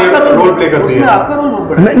इंपॉर्टेंट, उसमें आपका रोल प्ले करती है। आपका रोल बहुत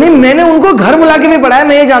बड़ा है। नहीं, मैंने उनको घर बुला के भी पढ़ाया,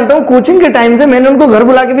 मैं ये जानता हूँ कोचिंग के टाइम से मैंने उनको घर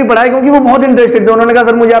बुला के भी पढ़ाया, क्योंकि वो बहुत इंटरेस्टेड थे। उन्होंने कहा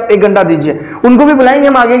सर मुझे आप 1 घंटा दीजिए, उनको भी बुलाएंगे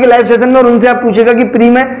हम आगे के लाइव सेशन में, और उनसे आप पूछेगा कि प्री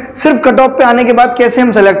में सिर्फ कट ऑफ पे आने के बाद कैसे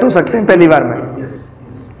हम सेलेक्ट हो सकते हैं पहली बार में।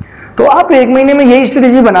 तो आप 1 महीने में यही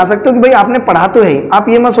स्ट्रेटेजी बना सकते हो कि भाई आपने पढ़ा तो है, आप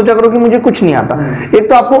ये मत सोचा करो कि मुझे कुछ नहीं आता। एक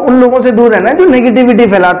तो आपको उन लोगों से दूर रहना है जो नेगेटिविटी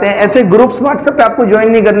फैलाते हैं, ऐसे ग्रुप्स व्हाट्सएप पे आपको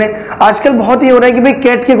ज्वाइन नहीं करने। आजकल बहुत ही हो रहा है कि भाई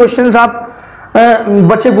कैट के क्वेश्चंस आप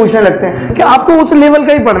बच्चे पूछने लगते हैं कि आपको उस लेवल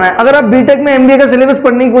का ही पढ़ना है। अगर आप बीटेक में एमबीए का सिलेबस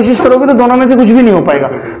पढ़ने की कोशिश करोगे तो दोनों में से कुछ भी नहीं हो पाएगा।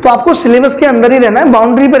 तो आपको सिलेबस के अंदर ही रहना है,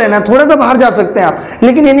 बाउंड्री पे रहना है। थोड़ा सा बाहर जा सकते हैं आप,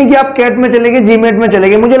 लेकिन ये नहीं कि आप कैट में चले गए, जीमेट में चले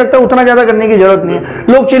गए। मुझे लगता है उतना ज्यादा करने की जरूरत नहीं है।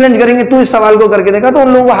 लोग चैलेंज करेंगे तू इस सवाल को करके देखा, तो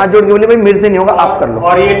उन लोगों को हाथ जोड़ के बोले भाई मेरे से नहीं होगा, आप कर लो।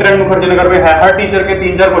 और ये ट्रेंड मुखर्जी नगर में है, हर टीचर के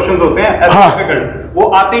 3-4 क्वेश्चन होते हैं वो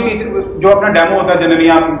आते ही टीचर जो अपना डेमो होता है जनरली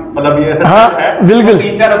आप मतलब ये ऐसा है बिल्कुल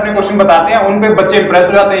 3-4 अपने क्वेश्चन बताते हैं, उन पे बच्चे इंप्रेस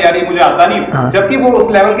हो जाते हैं, यार ये मुझे आता नहीं, जबकि वो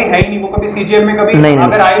उस लेवल के है ही नहीं। वो कभी सीजीएल में कभी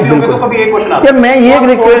अगर आए भी होंगे तो कभी एक क्वेश्चन आता है। मैं ये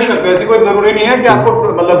रिक्वेस्ट करते हैं, ऐसी कोई जरूरी नहीं है कि आपको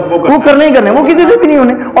मतलब वो करना ही करना है, वो किसी से भी नहीं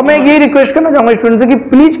होने। और मैं यही रिक्वेस्ट करना चाहूंगा स्टूडेंट से कि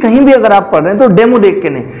प्लीज कहीं भी अगर आप पढ़ रहे हैं तो डेमो देख के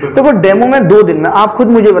नहीं। तो वो डेमो में 2 दिन में आप खुद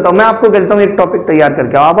मुझे बताओ, मैं आपको कहता हूँ एक टॉपिक तैयार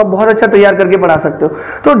करके आओ, आप बहुत अच्छा तैयार करके पढ़ा सकते हो।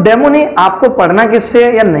 तो डेमो नहीं, आपको पढ़ना किससे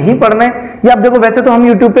या नहीं पढ़ना है, या आप देखो वैसे तो हम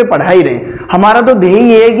यूट्यूब पे पढ़ा ही रहे, हमारा तो ध्येय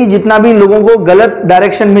ये है कि जितना भी लोगों को गलत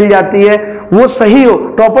डायरेक्शन मिल जाती है वो सही हो।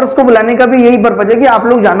 टॉपर्स को बुलाने का भी यही पर्पज है कि आप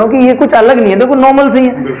लोग जानो कि ये कुछ अलग नहीं है, देखो नॉर्मल सही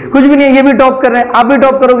है, कुछ भी नहीं है, ये भी टॉप कर रहे हैं, आप भी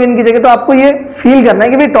टॉप करोगे इनकी जगह, तो आपको ये फील करना है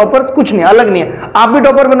कि भाई टॉपर्स कुछ नहीं, अलग नहीं है, आप भी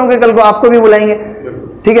टॉपर बनोगे, कल को आपको भी बुलाएंगे।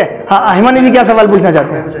 ठीक है, हाँ हिमानी जी क्या सवाल पूछना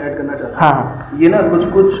चाहते हैं? कुछ ऐड करना चाहता हूं। हाँ, ये ना कुछ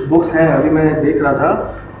बुक्स हैं, अभी मैं देख रहा था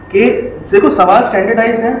कि देखो सवाल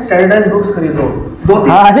स्टैंडर्डाइज है, स्टैंडर्डाइज बुक्स खरीदो।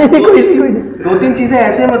 2-3 चीजें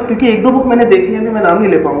ऐसे मत, क्योंकि 1-2 बुक मैंने देखी है, मैं नाम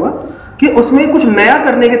नहीं ले पाऊंगा, कि उसमें कुछ नया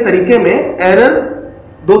करने के तरीके में एरर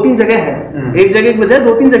 2-3 जगह है, एक जगह की बजाय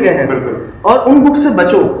 2-3 जगह है, और उन बुक से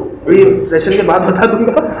बचो। अभी सेशन के बाद बता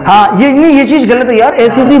दूंगा। हाँ ये नहीं, ये चीज गलत है यार।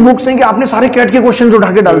 ऐसी बुक्स हैं कि आपने सारे कैट के क्वेश्चन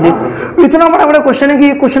उठा के डाल दिए। इतना बड़ा बड़ा क्वेश्चन है कि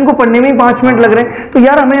ये क्वेश्चन को पढ़ने में ही 5 मिनट लग रहे हैं। तो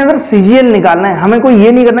यार हमें अगर सीजीएल निकालना है, हमें कोई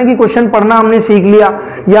ये नहीं करना कि क्वेश्चन पढ़ना हमने सीख लिया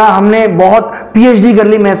या हमने बहुत पीएचडी कर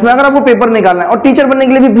ली मैथ्स में। अगर आपको पेपर निकालना है, और टीचर बनने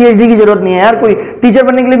के लिए भी पीएचडी की जरूरत नहीं है यार। कोई टीचर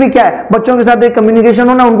बनने के लिए भी क्या है, बच्चों के साथ एक कम्युनिकेशन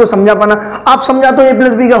होना, उनको समझा पाना। आप समझा तो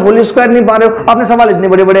a+b का होल स्क्वायर नहीं पा रहे हो, आपने सवाल इतने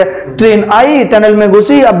बड़े बड़े, ट्रेन आई टनल में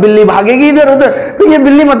घुसी, अब बिल्ली भागेगी इधर उधर, तो ये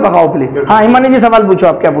बिल्ली मत भगाओ प्लीज। हाँ हिमानी जी सवाल पूछो,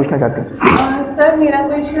 आप क्या पूछना चाहते हैं? सर मेरा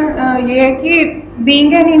क्वेश्चन ये है कि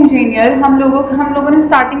बीइंग एन इंजीनियर हम लोगों ने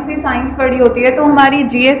स्टार्टिंग से साइंस पढ़ी होती है, तो हमारी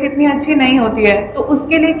जीएस इतनी अच्छी नहीं होती है, तो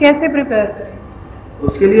उसके लिए कैसे प्रिपेयर करें?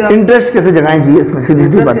 उसके लिए इंटरेस्ट कैसे जगाएं जीएस में, सीधी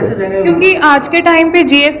सी बात है। क्योंकि आज के टाइम पे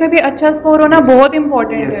जीएस में भी अच्छा स्कोर होना बहुत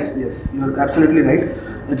इंपॉर्टेंट है। Yes you are absolutely right.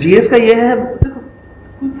 GS का ये है, देखो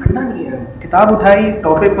कोई फंडा नहीं है, किताब उठाई,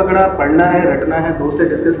 टॉपिक पकड़ा, पढ़ना है, रटना है, दोस्त से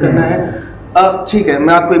डिस्कस करना है। अब ठीक है,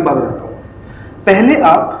 मैं आपको एक बात बताता हूँ। पहले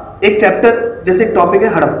आप एक चैप्टर, जैसे एक टॉपिक है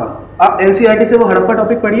हड़प्पा, आप एनसीईआरटी से वो हड़प्पा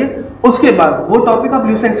टॉपिक पढ़िए, उसके बाद वो टॉपिक आप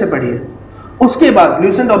ल्यूसेंट से पढ़िए, उसके बाद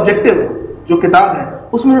ल्यूसेंट ऑब्जेक्टिव जो किताब है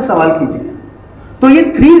उसमें से सवाल कीजिए। तो ये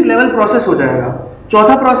 3 लेवल प्रोसेस हो जाएगा।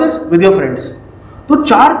 चौथा प्रोसेस विद योर फ्रेंड्स, तो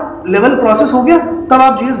 4 लेवल प्रोसेस हो गया, तब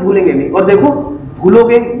आप जीएस भूलेंगे नहीं। और देखो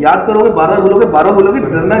भूलोगे, याद करोगे, 12 भूलोगे, 12 भूलोगे,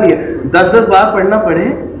 डरना नहीं है। 10-10 बार पढ़ना पड़े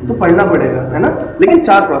तो पढ़ना पड़ेगा, है ना, लेकिन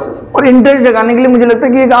 4 प्रोसेस है। और इंटरेस्ट जगाने के लिए मुझे लगता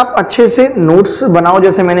है कि एक आप अच्छे से नोट्स बनाओ।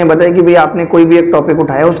 जैसे मैंने बताया कि भाई आपने कोई भी एक टॉपिक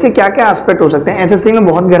उठाया, उसके क्या क्या एस्पेक्ट हो सकते हैं। एसएससी में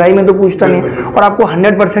बहुत गहराई में तो पूछता नहीं है, और आपको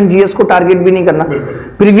 100% जीएस को टारगेट भी नहीं करना।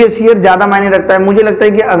 प्रीवियस ईयर ज्यादा मायने रखता है। मुझे लगता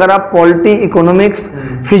है कि अगर आप पॉलिटी, इकोनॉमिक्स,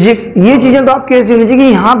 फिजिक्स, ये चीजें तो आपके ऐसी होनी चाहिए कि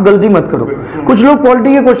यहाँ आप गलती मत करो। कुछ लोग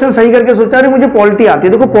पॉलिटी के क्वेश्चन सही करके सोचते हैं अरे मुझे पॉलिटी आती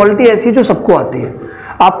है। देखो पॉलिटी ऐसी है जो सबको आती है,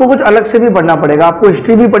 आपको कुछ अलग से भी पढ़ना पड़ेगा, आपको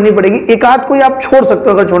हिस्ट्री भी पढ़नी पड़ेगी। एक आध कोई आप छोड़ सकते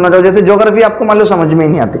हो अगर छोड़ना चाहो, जैसे ज्योग्राफी आपको मान लो समझ में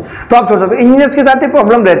ही नहीं आती तो आप छोड़ सकते हो। इंजीनियर्स के साथ ये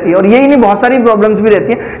प्रॉब्लम रहती है, और यही नहीं बहुत सारी प्रॉब्लम्स भी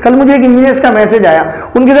रहती हैं। कल मुझे एक इंजीनियर्स का मैसेज आया,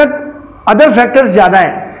 उनके साथ अदर फैक्टर्स ज्यादा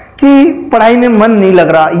हैं कि पढ़ाई में मन नहीं लग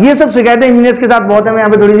रहा, ये सब शिकायतें इंजीनियर्स के साथ बहुत है। मैं यहाँ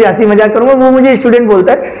पे थोड़ी सी हंसी मजाक करूंगा। वो मुझे स्टूडेंट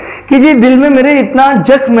बोलता है कि जी दिल में मेरे इतना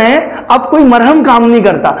जख्म है, अब कोई मरहम काम नहीं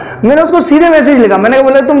करता। मैंने उसको सीधे मैसेज लिखा, मैंने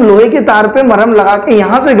बोला तुम लोहे के तार पे मरहम लगा के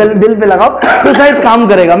यहाँ से दिल पे लगाओ तो शायद काम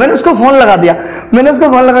करेगा। मैंने उसको फोन लगा दिया, मैंने उसको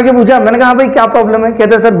फोन लगा के पूछा, मैंने कहा भाई क्या प्रॉब्लम है?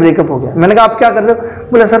 कहते सर ब्रेकअप हो गया। मैंने कहा आप क्या कर रहे हो?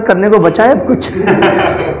 बोला सर करने को बचा है कुछ।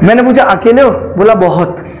 मैंने पूछा अकेले हो? बोला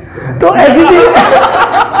बहुत। तो ऐसी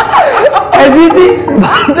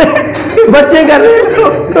बातें बच्चे कर रहे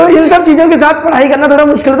हैं। तो इन सब चीजों के साथ पढ़ाई करना थोड़ा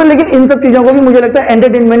मुश्किल होता है, लेकिन इन सब चीजों को भी मुझे लगता है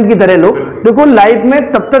एंटरटेनमेंट की तरह लो। देखो लाइफ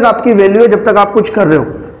में तब तक आपकी वैल्यू है जब तक आप कुछ कर रहे हो।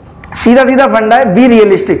 सीधा सीधा फंडा है, बी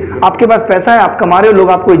रियलिस्टिक। आपके पास पैसा है, आप कमा रहे हो, लोग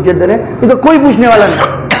आपको इज्जत दे रहे हैं, तो कोई पूछने वाला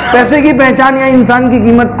नहीं। पैसे की पहचान या इंसान की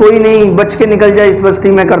कीमत कोई नहीं, बच के निकल जाए इस बस्ती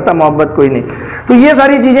में, करता मोहब्बत कोई नहीं। तो ये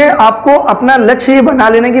सारी चीजें आपको अपना लक्ष्य ये बना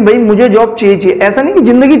लेना कि भाई मुझे जॉब चाहिए। ऐसा नहीं कि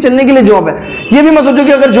जिंदगी चलने के लिए जॉब है। ये भी मत सोचो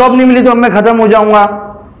कि अगर जॉब नहीं मिली तो अब मैं खत्म हो जाऊंगा,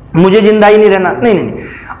 मुझे जिंदा ही नहीं रहना। नहीं नहीं,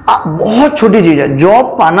 बहुत छोटी चीज है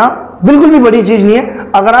जॉब पाना, बिल्कुल भी बड़ी चीज नहीं है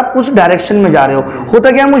अगर आप उस डायरेक्शन में जा रहे हो।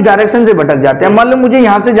 होता क्या है, हम उस डायरेक्शन से भटक जाते हैं। मान लो मुझे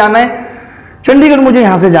यहां से जाना है चंडीगढ़, मुझे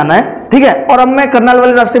यहां से जाना है, ठीक है, और अब मैं करनाल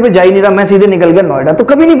वाले रास्ते पे जा ही नहीं रहा, मैं सीधे निकल गया नोएडा, तो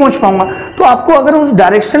कभी नहीं पहुंच पाऊंगा। तो आपको अगर उस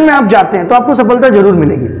डायरेक्शन में आप जाते हैं तो आपको सफलता जरूर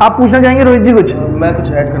मिलेगी। आप पूछना चाहेंगे रोहित जी कुछ? मैं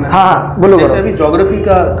कुछ ऐड करना हाँ बोलो। जैसे अभी ज्योग्राफी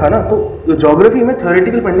का था ना, तो ज्योग्राफी में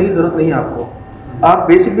थ्योरेटिकल पढ़ने की जरूरत नहीं है आपको। आप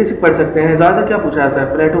बेसिक पढ़ सकते हैं। ज्यादा क्या पूछा जाता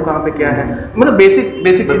है, प्लेटो कहाँ पे क्या है, मतलब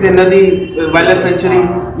बेसिक चीजें, नदी, वाइल्ड लाइफ सेंचुरी,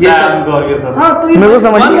 ये सब। हाँ तो मेरे को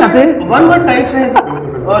समझ नहीं आते, वन वर्ड टाइप्स में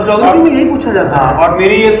और ज्योग्राफी में यही पूछा जाता है। और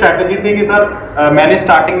मेरी ये स्ट्रेटजी थी कि सर मैंने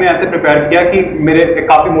स्टार्टिंग में ऐसे प्रिपेयर किया कि मेरे एक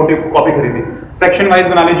काफी मोटी कॉपी खरीदी, सेक्शन वाइज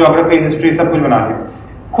बना ली, ज्योग्राफी, हिस्ट्री, सब कुछ बना ली,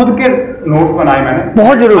 खुद के नोट्स बनाए मैंने।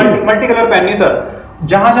 बहुत जरूरी, मल्टी कलर पेन नहीं सर,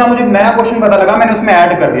 जहां जहां मुझे नया क्वेश्चन पता लगा मैंने उसमें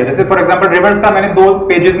ऐड कर दिया। जैसे फॉर एग्जांपल रिवर्स का मैंने 2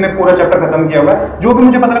 पेजेस में पूरा चैप्टर खत्म किया हुआ है, जो भी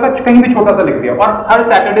मुझे पता लगा कहीं भी छोटा सा लिख दिया। और हर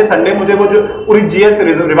सैटरडे संडे मुझे वो जो पूरी जीएस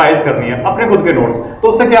रिवाइज करनी है अपने खुद के नोट्स, तो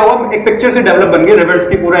उससे क्या हुआ, एक पिक्चर से डेवलप बन गई रिवर्स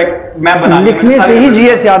की, पूरा एक मैप बना लिखने से ही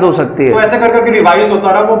जीएस याद हो सकती है। तो ऐसे कर करके रिवाइज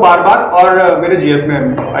होता रहा वो बार बार, और मेरे जीएस में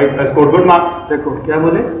आई स्कोर्ड गुड मार्क्स। देखो क्या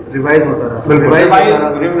बोले, रिवाइज होता रहा।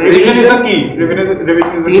 Revision is the key,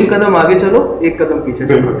 revision 3 कदम आगे चलो, 1 कदम पीछे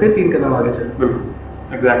चलो, फिर 3 कदम आगे चलो।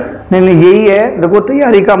 Exactly. नहीं यही है। देखो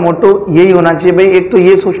तैयारी का मोटो यही होना चाहिए भाई। एक तो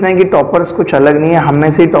ये सोचना है कि टॉपर्स कुछ अलग नहीं है, हम में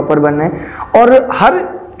से ही टॉपर बनना है। और हर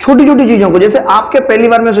छोटी छोटी चीजों को, जैसे आप क्या पहली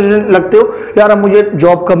बार में सोचने लगते हो यार अब मुझे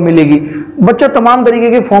जॉब कब मिलेगी, बच्चा तमाम तरीके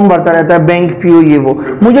के फॉर्म भरता रहता है, बैंक, पीओ, ये वो।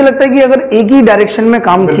 मुझे लगता है कि अगर एक ही डायरेक्शन में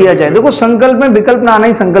काम किया जाए, देखो संकल्प में विकल्प ना आना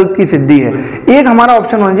ही संकल्प की सिद्धि है। एक हमारा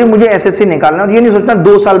ऑप्शन होना चाहिए, मुझे एसएससी निकालना, और ये नहीं सोचना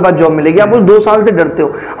 2 साल बाद जॉब मिलेगी। आप उस 2 साल से डरते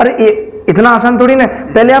हो। अरे इतना आसान थोड़ी ना।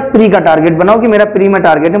 पहले आप प्री का टारगेट बनाओ कि मेरा प्री में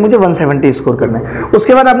टारगेट है, मुझे 170 स्कोर करना है।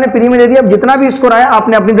 उसके बाद आपने प्री में दे दिया, अब जितना भी स्कोर आया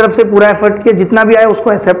आपने अपनी तरफ से पूरा एफर्ट किया, जितना भी आया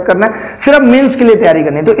उसको एक्सेप्ट करना है। फिर अब मेंस के लिए तैयारी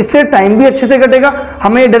करनी है, तो इससे टाइम भी अच्छे से कटेगा,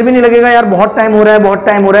 हमें डर भी नहीं लगेगा यार बहुत टाइम हो रहा है, बहुत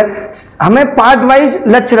टाइम हो रहा है। हमें पार्ट वाइज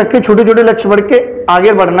लक्ष्य रख के, छोटे छोटे लक्ष्य बढ़ के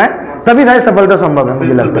आगे बढ़ना है, तभी सारी सफलता संभव है,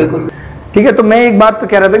 मुझे लगता है। ठीक है, तो मैं एक बात तो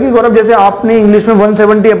कह रहा था कि गौरव, जैसे आपने इंग्लिश में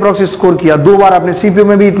 170 अप्रॉक्स स्कोर किया, 2 बार आपने सीपीयू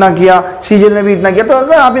में भी इतना किया, सीजीएल में भी इतना किया, तो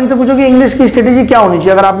अगर आप इनसे पूछो कि इंग्लिश की स्ट्रेटेजी क्या होनी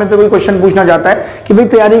चाहिए, अगर आप में से कोई क्वेश्चन पूछना चाहता है कि भाई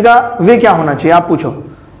तैयारी का वे क्या होना चाहिए, आप पूछो।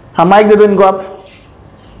 हाँ, माइक दे दो इनको आप।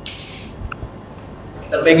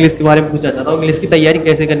 सर मैं इंग्लिश के बारे में पूछना चाहता हूँ, इंग्लिश की तैयारी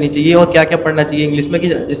कैसे करनी चाहिए और क्या क्या पढ़ना चाहिए इंग्लिश में कि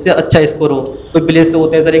जिससे अच्छा स्कोर हो। कोई प्लेस से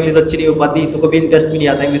होते हैं सर इंग्लिश अच्छी नहीं हो पाती, तो कभी इंटरेस्ट भी नहीं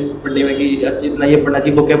आता इंग्लिश पढ़ने में कि अच्छा इतना ये पढ़ना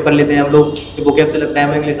चाहिए, वोकैब कर लेते हैं हम लोग, वोकैब से लगता है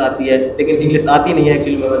हमें इंग्लिश आती है, लेकिन इंग्लिश आती नहीं है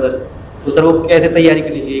एक्चुअली में सर। तो सर वो कैसे तैयारी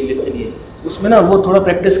करनी चाहिए इंग्लिश के लिए? उसमें ना वो थोड़ा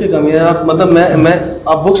प्रैक्टिस की कमी है। आप मतलब मैं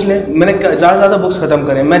आप बुक्स लें, मैंने ज़्यादा बुक्स खत्म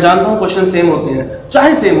करें, मैं जानता हूँ क्वेश्चन सेम होते हैं,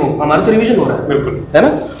 चाहे सेम हो, हमारा तो रिवीजन हो रहा है, बिल्कुल है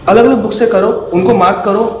ना। अलग अलग बुक से करो, उनको मार्क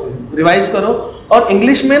करो, रिवाइज करो। और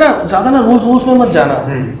इंग्लिश में ना ज्यादा ना रूल्स में मत जाना,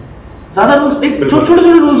 ज्यादा रूल्स, एक छोटे छोटे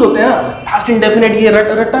रूल्स होते हैं ना, पास्ट इंडेफिनिट ये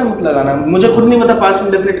रट्टा मत लगाना। मुझे खुद नहीं पता पास्ट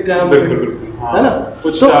इंडेफिनिट क्या है ना,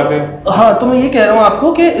 कुछ तो हाँ, तो मैं ये कह रहा हूँ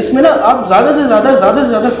आपको कि इसमें ना आप ज्यादा से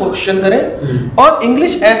ज्यादा क्वेश्चन करें, और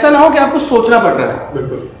इंग्लिश ऐसा ना हो कि आपको सोचना पड़ रहा है।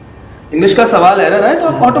 इंग्लिश का सवाल एरर है तो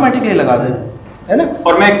आप ऑटोमेटिकली लगा दें, है ना।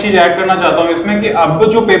 और मैं एक चीज ऐड करना चाहता हूँ इसमें कि अब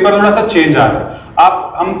जो पेपर थोड़ा सा चेंज आ रहा है,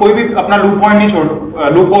 हम कोई भी अपना लूप होल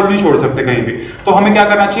नहीं छोड़ सकते कहीं भी। तो हमें क्या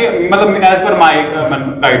करना चाहिए, मतलब एज पर माय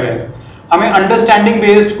गाइडेंस, हमें अंडरस्टैंडिंग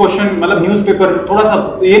बेस्ड क्वेश्चन, मतलब न्यूज़पेपर थोड़ा सा,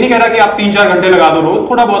 ये नहीं कह रहा कि आप 3-4 घंटे लगा दो रोज,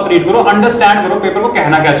 थोड़ा बहुत रीड करो, अंडरस्टैंड करो पेपर को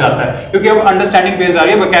कहना क्या चाहता है, क्योंकि अब अंडरस्टैंडिंग बेस्ड आ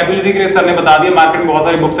रही है। वोकैबुलरी के लिए सर ने बता दिया, मार्केट में बहुत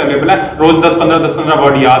सारी बुक्स अवेलेबल है, रोज 10-15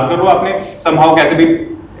 वर्ड याद करो, आपने समहाउ कैसे भी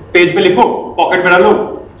पेज पे लिखो, पॉकेट में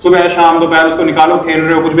डालो, सुबह शाम दोपहर उसको निकालो, खेल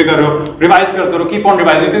रहे हो कुछ भी कर रहे हो, रिवाइज करते रहो, keep on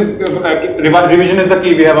revising, revision is the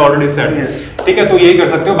key, we have already said. ठीक है, तो यही कर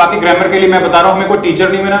सकते हो। बाकी ग्रामर के लिए मैं बता रहा हूं, हमें कोई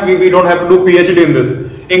टीचर नहीं मिला, we don't have to do PhD in this.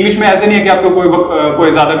 English में ऐसे नहीं है कि आपको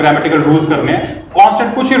कोई ज्यादा ग्रामेटिकल रूल्स करने हैं,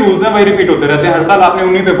 कांस्टेंट कुछ ही रूल्स हैं, वही रिपीट होते रहते हैं हर साल, आपने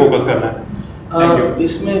उन्हीं पे फोकस करना है।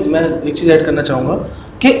 इसमें मैं एक चीज ऐड करना चाहूंगा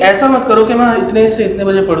कि ऐसा मत करो कि मैं इतने से इतने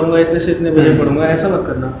बजे पढ़ूंगा, इतने से इतने बजे पढ़ूंगा, ऐसा मत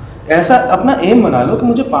करना। ऐसा अपना एम बना लो कि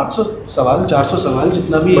मुझे 500 सवाल 400 सवाल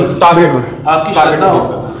जितना भी आपकी श्रद्धा हो,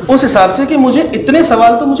 उस हिसाब से कि मुझे इतने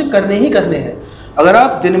सवाल तो मुझे करने ही करने हैं। अगर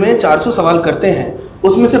आप दिन में 400 सवाल करते हैं,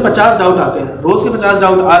 उसमें से 50 डाउट आते हैं, रोज के 50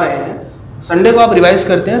 डाउट आ रहे हैं, संडे को आप रिवाइज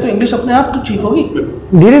करते हैं, तो इंग्लिश अपने आप तो ठीक होगी।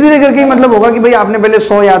 धीरे धीरे करके ही मतलब होगा कि भाई आपने पहले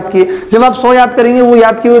 100 याद किए, जब आप 100 याद करेंगे, वो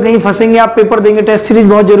याद किए हुए कहीं फंसेंगे, आप पेपर देंगे, टेस्ट सीरीज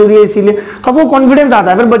बहुत जरूरी है इसीलिए, तो आपको कॉन्फिडेंस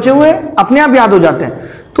आता है, फिर बचे हुए अपने आप याद हो जाते हैं।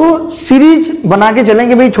 तो सीरीज बना के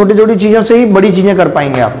चलेंगे भाई, छोटी छोटी चीजों से ही बड़ी चीजें कर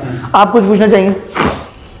पाएंगे आप कुछ पूछना चाहेंगे?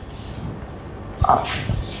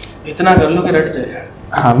 इतना कर लो कि रट जाए।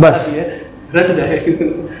 हाँ बस रट जाए।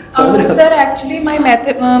 Sir, actually my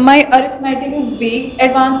arithmetic is weak,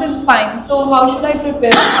 advanced is fine, so how should I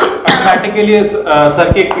prepare? Arithmetic के लिए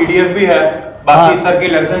सर की एक पीडीएफ भी है, बाकी सर के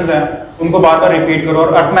लेसन्स हैं, उनको बार बार रिपीट करो।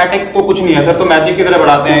 और अर्थमेटिक तो कुछ नहीं है सर, तो मैजिक की तरह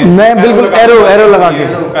बढ़ाते हैं, मैं बिल्कुल एरो लगा के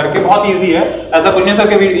करके, बहुत इजी है, ऐसा कुछ नहीं। सर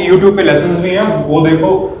के यूट्यूब पे लेसन्स भी हैं, वो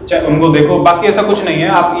देखो, उनको देखो, बाकी ऐसा कुछ नहीं है।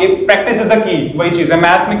 आप ये प्रैक्टिस इज द की, वही चीज है।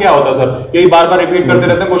 मैथ्स में क्या होता है सर, यही बार बार रिपीट करते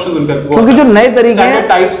रहते हैं क्वेश्चन उनके, क्योंकि जो नए तरीके हैं,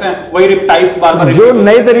 टाइप्स हैं, वही टाइप्स बार बार, जो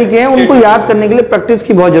नए तरीके हैं उनको याद करने के लिए प्रैक्टिस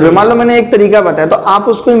की बहुत जरूरत है। मान लो मैंने एक तरीका बताया, तो आप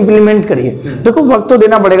उसको इंप्लीमेंट करिए। देखो वक्त तो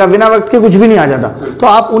देना पड़ेगा, बिना वक्त के कुछ भी नहीं आ जाता, तो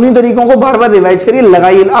आप उन्हीं तरीकों को बार बार रिवाइज करिए,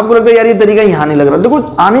 लगाइए। आपको लगता है यार ये तरीका यहाँ नहीं लग रहा, देखो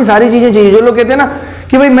आनी सारी चीजें चाहिए। जो लोग कहते हैं ना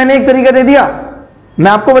कि भाई मैंने एक तरीका दे दिया, मैं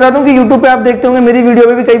आपको बता दूं कि YouTube पे आप देखते होंगे, मेरी वीडियो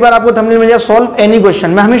में भी कई बार आपको थंबनेल मिल जाए, सॉल्व एनी क्वेश्चन।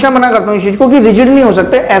 मैं हमेशा मना करता हूं इस चीज को कि रिजिड नहीं हो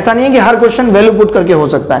सकते। ऐसा नहीं है कि हर क्वेश्चन वैल्यू पुट करके हो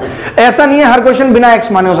सकता है, ऐसा नहीं है हर क्वेश्चन बिना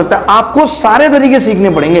एक्स माने हो सकता है। आपको सारे तरीके सीखने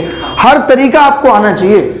पड़ेंगे, हर तरीका आपको आना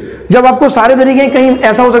चाहिए। जब आपको सारे तरीके, कहीं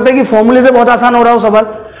ऐसा हो सकता है कि फॉर्मूले से बहुत आसान हो रहा हो सवाल,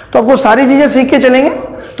 तो आपको सारी चीजें सीख के चलेंगे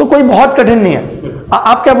तो कोई बहुत कठिन नहीं है।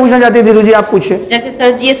 आप क्या पूछना चाहते हैं धीरू जी, आप पूछिए। जैसे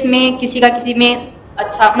सर जीएस में किसी का किसी में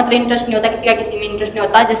अच्छा मतलब इंटरेस्ट नहीं होता, किसी का किसी में इंटरेस्ट नहीं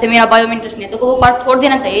होता, जैसे मेरा बायो में इंटरेस्ट नहीं है, तो वो पार्ट छोड़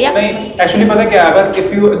देना चाहिए या नहीं? एक्चुअली पता क्या है,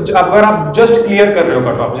 अगर आप जस्ट क्लियर कर रहे हो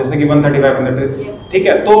कट ऑफ, जैसे कि 135 130, ठीक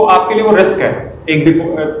है, तो आपके लिए वो रिस्क है एक भी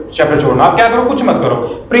चैप्टर छोड़ना। आप क्या करो, कुछ मत करो।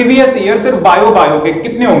 प्रीवियस ईयर सिर्फ बायो के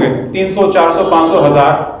कितने होंगे, 300 400 500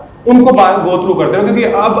 1000, उनको गो थ्रू करते हो, क्योंकि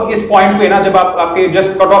अब इस पॉइंट पे ना जब आपके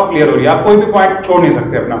जस्ट कट ऑफ क्लियर हो रही है, आप कोई भी पॉइंट छोड़ नहीं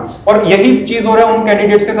सकते अपना। और यही चीज हो रहा है उन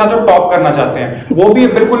कैंडिडेट्स के साथ जो टॉप करना चाहते हैं, वो भी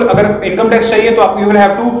बिल्कुल, अगर इनकम टैक्स चाहिए तो आपको यू विल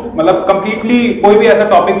हैव टू, मतलब कंप्लीटली कोई भी ऐसा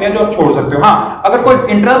टॉपिक नहीं है जो आप छोड़ सकते हो। हाँ, अगर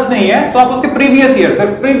कोई इंटरेस्ट नहीं है तो आप उसके प्रीवियस ईयर,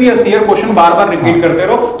 सिर्फ प्रीवियस ईयर क्वेश्चन बार बार रिपीट करते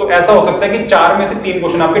रहो, तो ऐसा हो सकता है कि 4 में से 3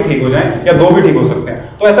 क्वेश्चन आपके ठीक हो जाएं या 2 भी ठीक हो सकते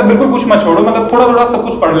हैं। तो ऐसा बिल्कुल कुछ मत छोड़ो, मतलब थोड़ा थोड़ा सब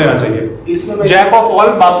कुछ पढ़ लेना चाहिए। इसमें Jack of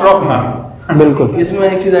all master of none. बिल्कुल। इसमें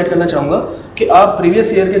मैं एक चीज ऐड करना चाहूंगा कि आप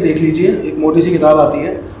प्रीवियस ईयर के देख लीजिए, एक मोटी सी किताब आती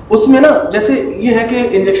है, उसमें ना जैसे ये है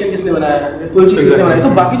कि इंजेक्शन किसने बनाया है, कोई चीज किसने बनाई, तो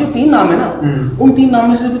बाकी जो 3 नाम है ना, उन 3 नाम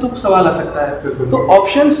में से भी तो सवाल आ सकता है। तो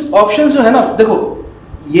ऑप्शंस जो है ना, देखो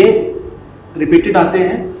ये रिपीटेड आते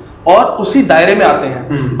हैं और उसी दायरे में आते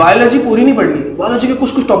हैं। बायोलॉजी पूरी नहीं पढ़नी, बायोलॉजी के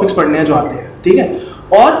कुछ कुछ टॉपिक्स पढ़ने हैं जो आते हैं, ठीक है।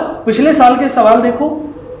 और पिछले साल के सवाल देखो,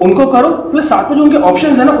 उनको करो, प्लस साथ में जो उनके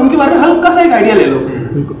ऑप्शंस है ना, उनके बारे में हल्का सा एक आइडिया ले लो।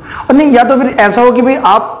 और नहीं, या तो फिर ऐसा हो कि भाई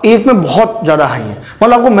आप एक में बहुत ज्यादा हाई है,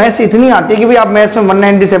 मतलब आपको मैथ्स इतनी आती है कि भाई आप मैथ्स में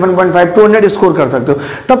 197.5 200 स्कोर कर सकते हो,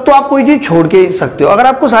 तब तो आप कोई चीज छोड़ के सकते हो। अगर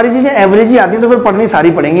आपको सारी चीजें एवरेज ही आती हैं तो फिर पढ़नी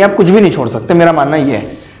सारी पढ़ेंगे, आप कुछ भी नहीं छोड़ सकते, मेरा मानना ये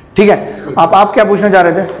है। ठीक है, आप क्या पूछना चाह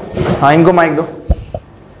रहे थे? हाँ, इनको माइक दो।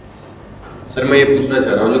 सर मैं ये पूछना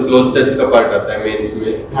चाह रहा हूँ, जो क्लोज टेस्ट का पार्ट आता है मेंस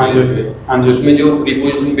में, हाँ जी, उसमें जो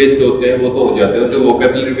प्रीपोजिशन बेस्ड होते हैं वो तो हो जाते हैं, जो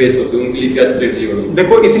वोकैबुलरी बेस्ड होते हैं उनके लिए क्या स्ट्रेटजी होगी?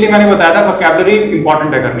 देखो, इसलिए मैंने बताया था वोकैबुलरी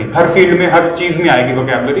इंपॉर्टेंट है करनी, हर फील्ड में हर चीज में आएगी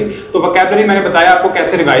वोकैबुलरी। तो वोकैबुलरी मैंने बताया आपको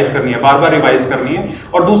कैसे रिवाइज करनी है, बार बार रिवाइज करनी है।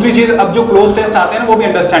 और दूसरी चीज, अब जो क्लोज टेस्ट आते हैं ना, वो भी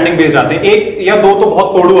अंडरस्टैंडिंग बेस्ड आते हैं। 1 या 2 तो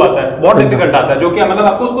बहुत तोड़ू आता है, बहुत डिफिकल्ट आता है, जो कि मतलब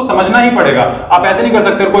आपको उसको समझना ही पड़ेगा। आप ऐसे नहीं कर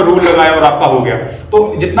सकते कोई रूल लगाए और आपका हो गया। तो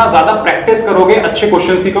जितना ज्यादा प्रैक्टिस करोगे, अच्छे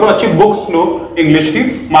क्वेश्चंस की करो, अच्छी बुक्स लो इंग्लिश की,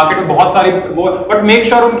 मार्केट में बहुत सारी वो, बट मेक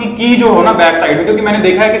श्योर उनकी की जो हो ना बैक साइड में, क्योंकि मैंने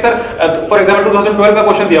देखा है कि सर फॉर एग्जांपल 2012 का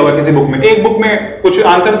क्वेश्चन दिया हुआ है किसी बुक में, एक बुक में कुछ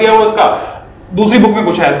आंसर दिया हुआ उसका, दूसरी बुक में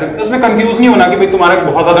कुछ है ऐसे, उसमें कंफ्यूज नहीं होना कि भाई तुम्हारा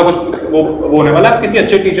बहुत ज्यादा कुछ वो होने वाला है। किसी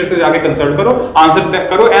अच्छे टीचर से जाके कंसल्ट करो, आंसर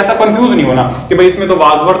करो, ऐसा कंफ्यूज नहीं होना कि भाई इसमें तो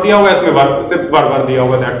वाज वर्ड दिया हुआ है, इसमें वर्ब सिर्फ वर्ब दिया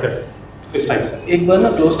हुआ है, दैट्स इट। इस टाइप से एक बार ना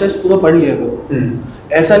क्लोज टेस्ट पूरा पढ़ लिया करो,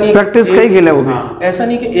 ऐसा नहीं प्रैक्टिस का ही खेल है वो भी। ऐसा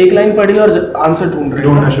नहीं कि एक लाइन पढ़ी और आंसर ढूंढ रहे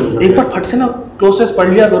हो, एक बार फट से ना क्लोज टेस्ट पढ़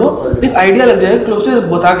लिया करो, एक आइडिया लग जाएगा क्लोज टेस्ट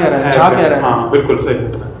बता क्या रहा है, चाह क्या रहा है। हाँ, बिल्कुल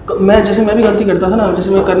सही। मैं भी गलती करता था ना,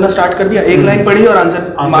 जैसे मैं करना स्टार्ट कर दिया, एक लाइन पढ़ी और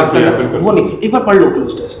आंसर मार्क कर, वो नहीं, एक बार पढ़ लो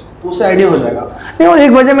क्लोज टेस्ट, तो उससे आइडिया हो जाएगा। नहीं, और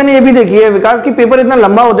एक वजह मैंने ये भी देखी है विकास की, पेपर इतना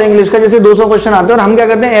लंबा होता है इंग्लिश का, जैसे 200 क्वेश्चन आते हैं और हम क्या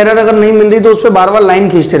करते हैं, एरर अगर नहीं मिल रही तो उस पर बार बार लाइन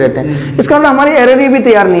खींचते रहते हैं। इसका मतलब हमारी एरर ही भी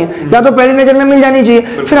तैयार नहीं है, या तो पहली नजर में मिल जानी चाहिए,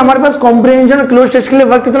 फिर हमारे पास कॉम्प्रिहेंशन क्लोज टेस्ट के लिए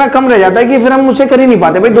वक्त इतना कम रह जाता है कि फिर हम उससे कर ही नहीं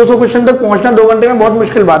पाते। भाई 200 क्वेश्चन तक पहुंचना 2 घंटे में बहुत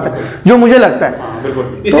मुश्किल बात है, जो मुझे लगता है। बिल्कुल,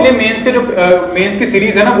 इसलिए मेंस के जो मेंस की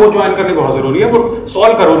सीरीज है ना, वो ज्वाइन करनी बहुत जरूरी है। वो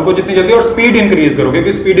सॉल्व करो उनको जितनी जल्दी, और स्पीड इंक्रीज करो,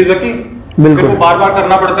 क्योंकि स्पीड इज की बिल्कुल वो बार बार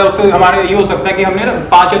करना पड़ता है। उससे हमारे ये हो सकता है कि हमने ना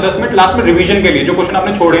 5 या 10 मिनट लास्ट में रिवीजन के लिए जो क्वेश्चन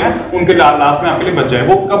आपने छोड़े हैं उनके लास्ट में आपके लिए बच जाए।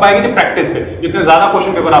 वो कब आएगी? जब प्रैक्टिस है, जितने ज्यादा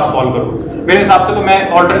क्वेश्चन पेपर आप सॉल्व करो। मेरे हिसाब से तो मैं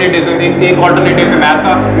ऑल्टरनेटिव एक ऑल्टरनेटिव पे मैथ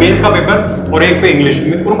का मेंस का पेपर और एक पे इंग्लिश,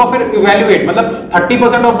 उनको फिर इवैल्यूएट, मतलब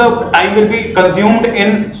 30% of the time will be consumed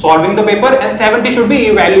in solving the paper and 70 should be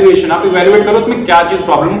evaluation. आप इवैल्यूएट करो उसमें क्या चीज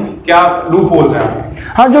प्रॉब्लम, क्या लूप होल्स हैं।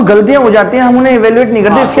 हाँ, जो गलतियां हो जाती हैं हम उन्हें इवैल्यूएट नहीं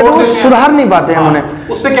करते, इसके तो वो सुधार नहीं पाते हम उन्हें।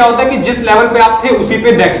 उससे क्या होता है कि जिस लेवल पे आप थे उसी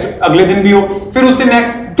पे नेक्स्ट अगले दिन भी हो, फिर उससे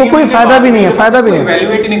नेक्स्ट तो कोई फायदा भी नहीं है, फायदा भी नहीं है।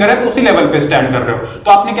 इवैल्यूएट ही नहीं कर रहे, तो उसी लेवल पे स्टैंड कर रहे हो।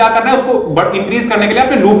 तो आपने क्या करना है, उसको इंक्रीज करने के लिए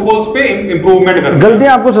अपने लूप होल्स पे इंप्रूवमेंट करना है।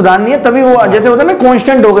 गलतियां आपको सुधारनी है, तभी वो जैसे होता है ना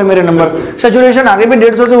कांस्टेंट हो गए मेरे नंबर, सैचुरेशन आगे भी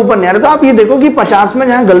 150 से ऊपर नहीं आ रहे, तो आप ये देखो कि 50 में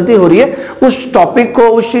जहां गलती हो रही है उस टॉपिक को,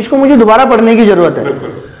 उस चीज को मुझे दोबारा पढ़ने की जरूरत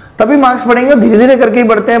है, तभी मार्क्स पढ़ेंगे। धीरे धीरे करके ही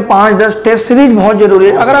बढ़ते हैं। 5-10 टेस्ट सीरीज बहुत जरूरी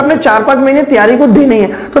है। अगर आपने 4-5 महीने तैयारी को देनी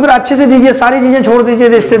है तो फिर अच्छे से दीजिए, सारी चीजें छोड़ दीजिए,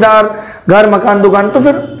 रिश्तेदार, घर, मकान, दुकान, तो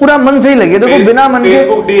फिर पूरा मन से ही लगे। देखो बिना मन के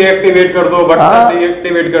फेसबुक डीएक्टिवेट कर दो, व्हाट्सएप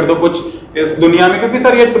डीएक्टिवेट कर दो, कुछ इस दुनिया में, क्योंकि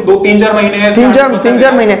सर ये 3-4 महीने है,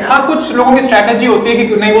 3-4 महीने। हाँ, कुछ लोगों की स्ट्रैटेजी होती है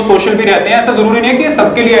कि नहीं वो सोशल भी रहते हैं, ऐसा जरूरी नहीं है कि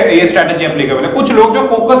सबके लिए ये स्ट्रैटेजी एप्लीकेबल है। कुछ लोग जो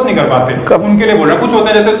फोकस नहीं कर पाते उनके लिए बोल रहा है। कुछ होता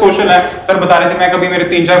है जैसे सोशल है, सर बता रहे थे, मैं कभी मेरे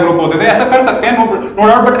 3-4 ग्रुप होते थे, ऐसा कर सकते हैं, no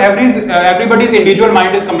doubt, but everybody's individual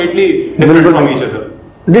mind is completely different from each other.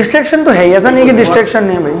 Distraction तो है, ऐसा नहीं कि डिस्ट्रैक्शन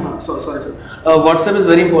नहीं है भाई। Sorry sir, WhatsApp is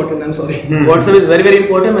very important, I am sorry, WhatsApp is very very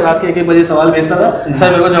important. मैं रात के 1-1 बजे सवाल भेजता था,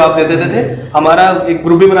 सर मेरे को जवाब दे देते थे। हमारा एक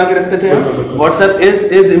ग्रुप भी बना के रखते थे। व्हाट्सएप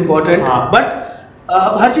इज इंपॉर्टेंट, बट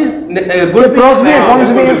हर चीज गुड प्रॉस भी है, कौन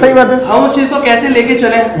सी भी है, सही बात है। हम उस चीज को कैसे लेके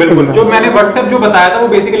चले, बिल्कुल। जो मैंने व्हाट्सएप जो बताया था वो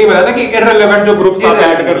बेसिकली बताया था कि इररिलेवेंट जो ग्रुप्स आप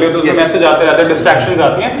ऐड कर ले, तो उसमें मैसेज आते रहते हैं, डिस्ट्रैक्शंस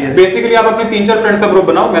आती हैं। बेसिकली आप अपने 3-4 फ्रेंड्स का ग्रुप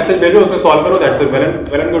बनाओ, मैसेज भेजो, उसमें सॉल्व करो, that's it,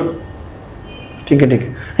 well and good. ठीक है, ठीक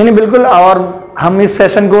है, नहीं बिल्कुल। और हम इस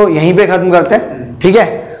सेशन को यहीं पे खत्म करते हैं, ठीक है।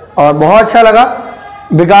 और बहुत अच्छा लगा,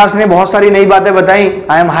 विकास ने बहुत सारी नई बातें बताई।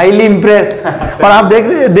 I am highly impress. और आप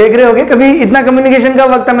देख रहे होगे, कभी इतना कम्युनिकेशन का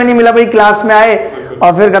वक्त हमें नहीं मिला भाई, क्लास में आए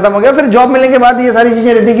और फिर खत्म हो गया। फिर जॉब मिलने के बाद ये सारी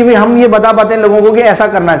चीजें रहती कि भाई हम ये बता पाते हैं लोगों को कि ऐसा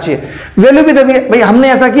करना चाहिए। वैल्यू भी तभी, भाई हमने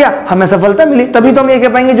ऐसा किया, हमें सफलता मिली, तभी तो हम ये कह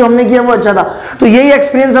पाएंगे जो हमने किया वो अच्छा था। तो यही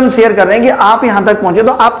एक्सपीरियंस हम शेयर कर रहे हैं कि आप यहां तक पहुंचे,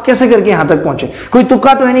 तो आप कैसे करके यहां तक पहुंचे। कोई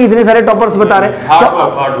तुक्का तो है नहीं, इतने सारे टॉपर्स बता रहे हैं।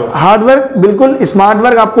 तो हार्ड वर्क, बिल्कुल स्मार्ट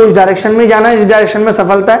वर्क, आपको इस डायरेक्शन में जाना है, इस डायरेक्शन में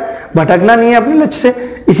सफलता है, भटकना नहीं है अपने लक्ष्य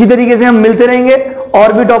से। इसी तरीके से हम मिलते रहेंगे,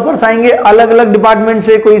 और भी टॉपर्स आएंगे अलग अलग डिपार्टमेंट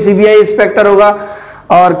से, कोई सीबीआई इंस्पेक्टर होगा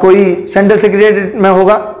और कोई सेंट्रल सेक्रेटरीट में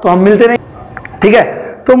होगा, तो हम मिलते रहेंगे, ठीक है।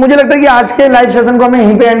 तो मुझे लगता है कि आज के लाइव सेशन को हमें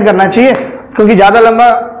यहीं पे एंड करना चाहिए, क्योंकि ज्यादा लंबा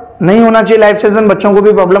नहीं होना चाहिए लाइव सेशन। बच्चों को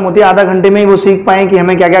भी प्रॉब्लम होती है, आधा घंटे में ही वो सीख पाए कि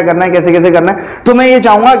हमें क्या क्या करना है, कैसे कैसे करना है। तो मैं ये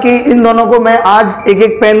चाहूंगा कि इन दोनों को मैं आज एक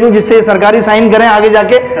एक पेन दूं, जिससे सरकारी साइन करें आगे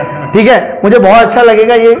जाके, ठीक है। मुझे बहुत अच्छा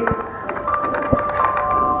लगेगा ये।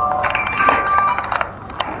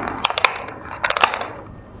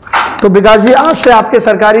 तो विकास जी, आज से आपके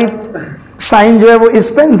सरकारी साइन जो है वो इस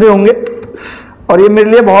पेन से होंगे, और ये मेरे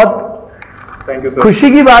लिए बहुत खुशी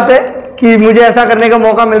की बात है कि मुझे ऐसा करने का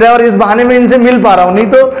मौका मिल रहा है, और इस बहाने में इनसे मिल पा रहा हूं। नहीं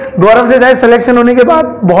तो गौरव से शायद सिलेक्शन होने के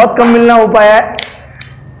बाद बहुत कम मिलना हो पाया है,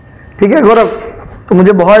 ठीक है गौरव। तो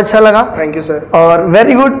मुझे बहुत अच्छा लगा। Thank you sir. और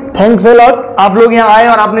very good, thanks a lot. आप लोग यहाँ आए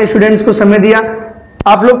और आपने स्टूडेंट्स को समय दिया।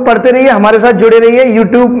 आप लोग पढ़ते रहिए, हमारे साथ जुड़े रहिए।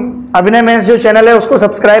 यूट्यूब अभिनय मैथ्स जो चैनल है उसको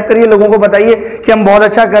सब्सक्राइब करिए, लोगों को बताइए कि हम बहुत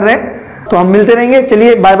अच्छा कर रहे हैं। तो हम मिलते रहेंगे।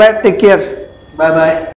 चलिए bye bye, take care, bye bye.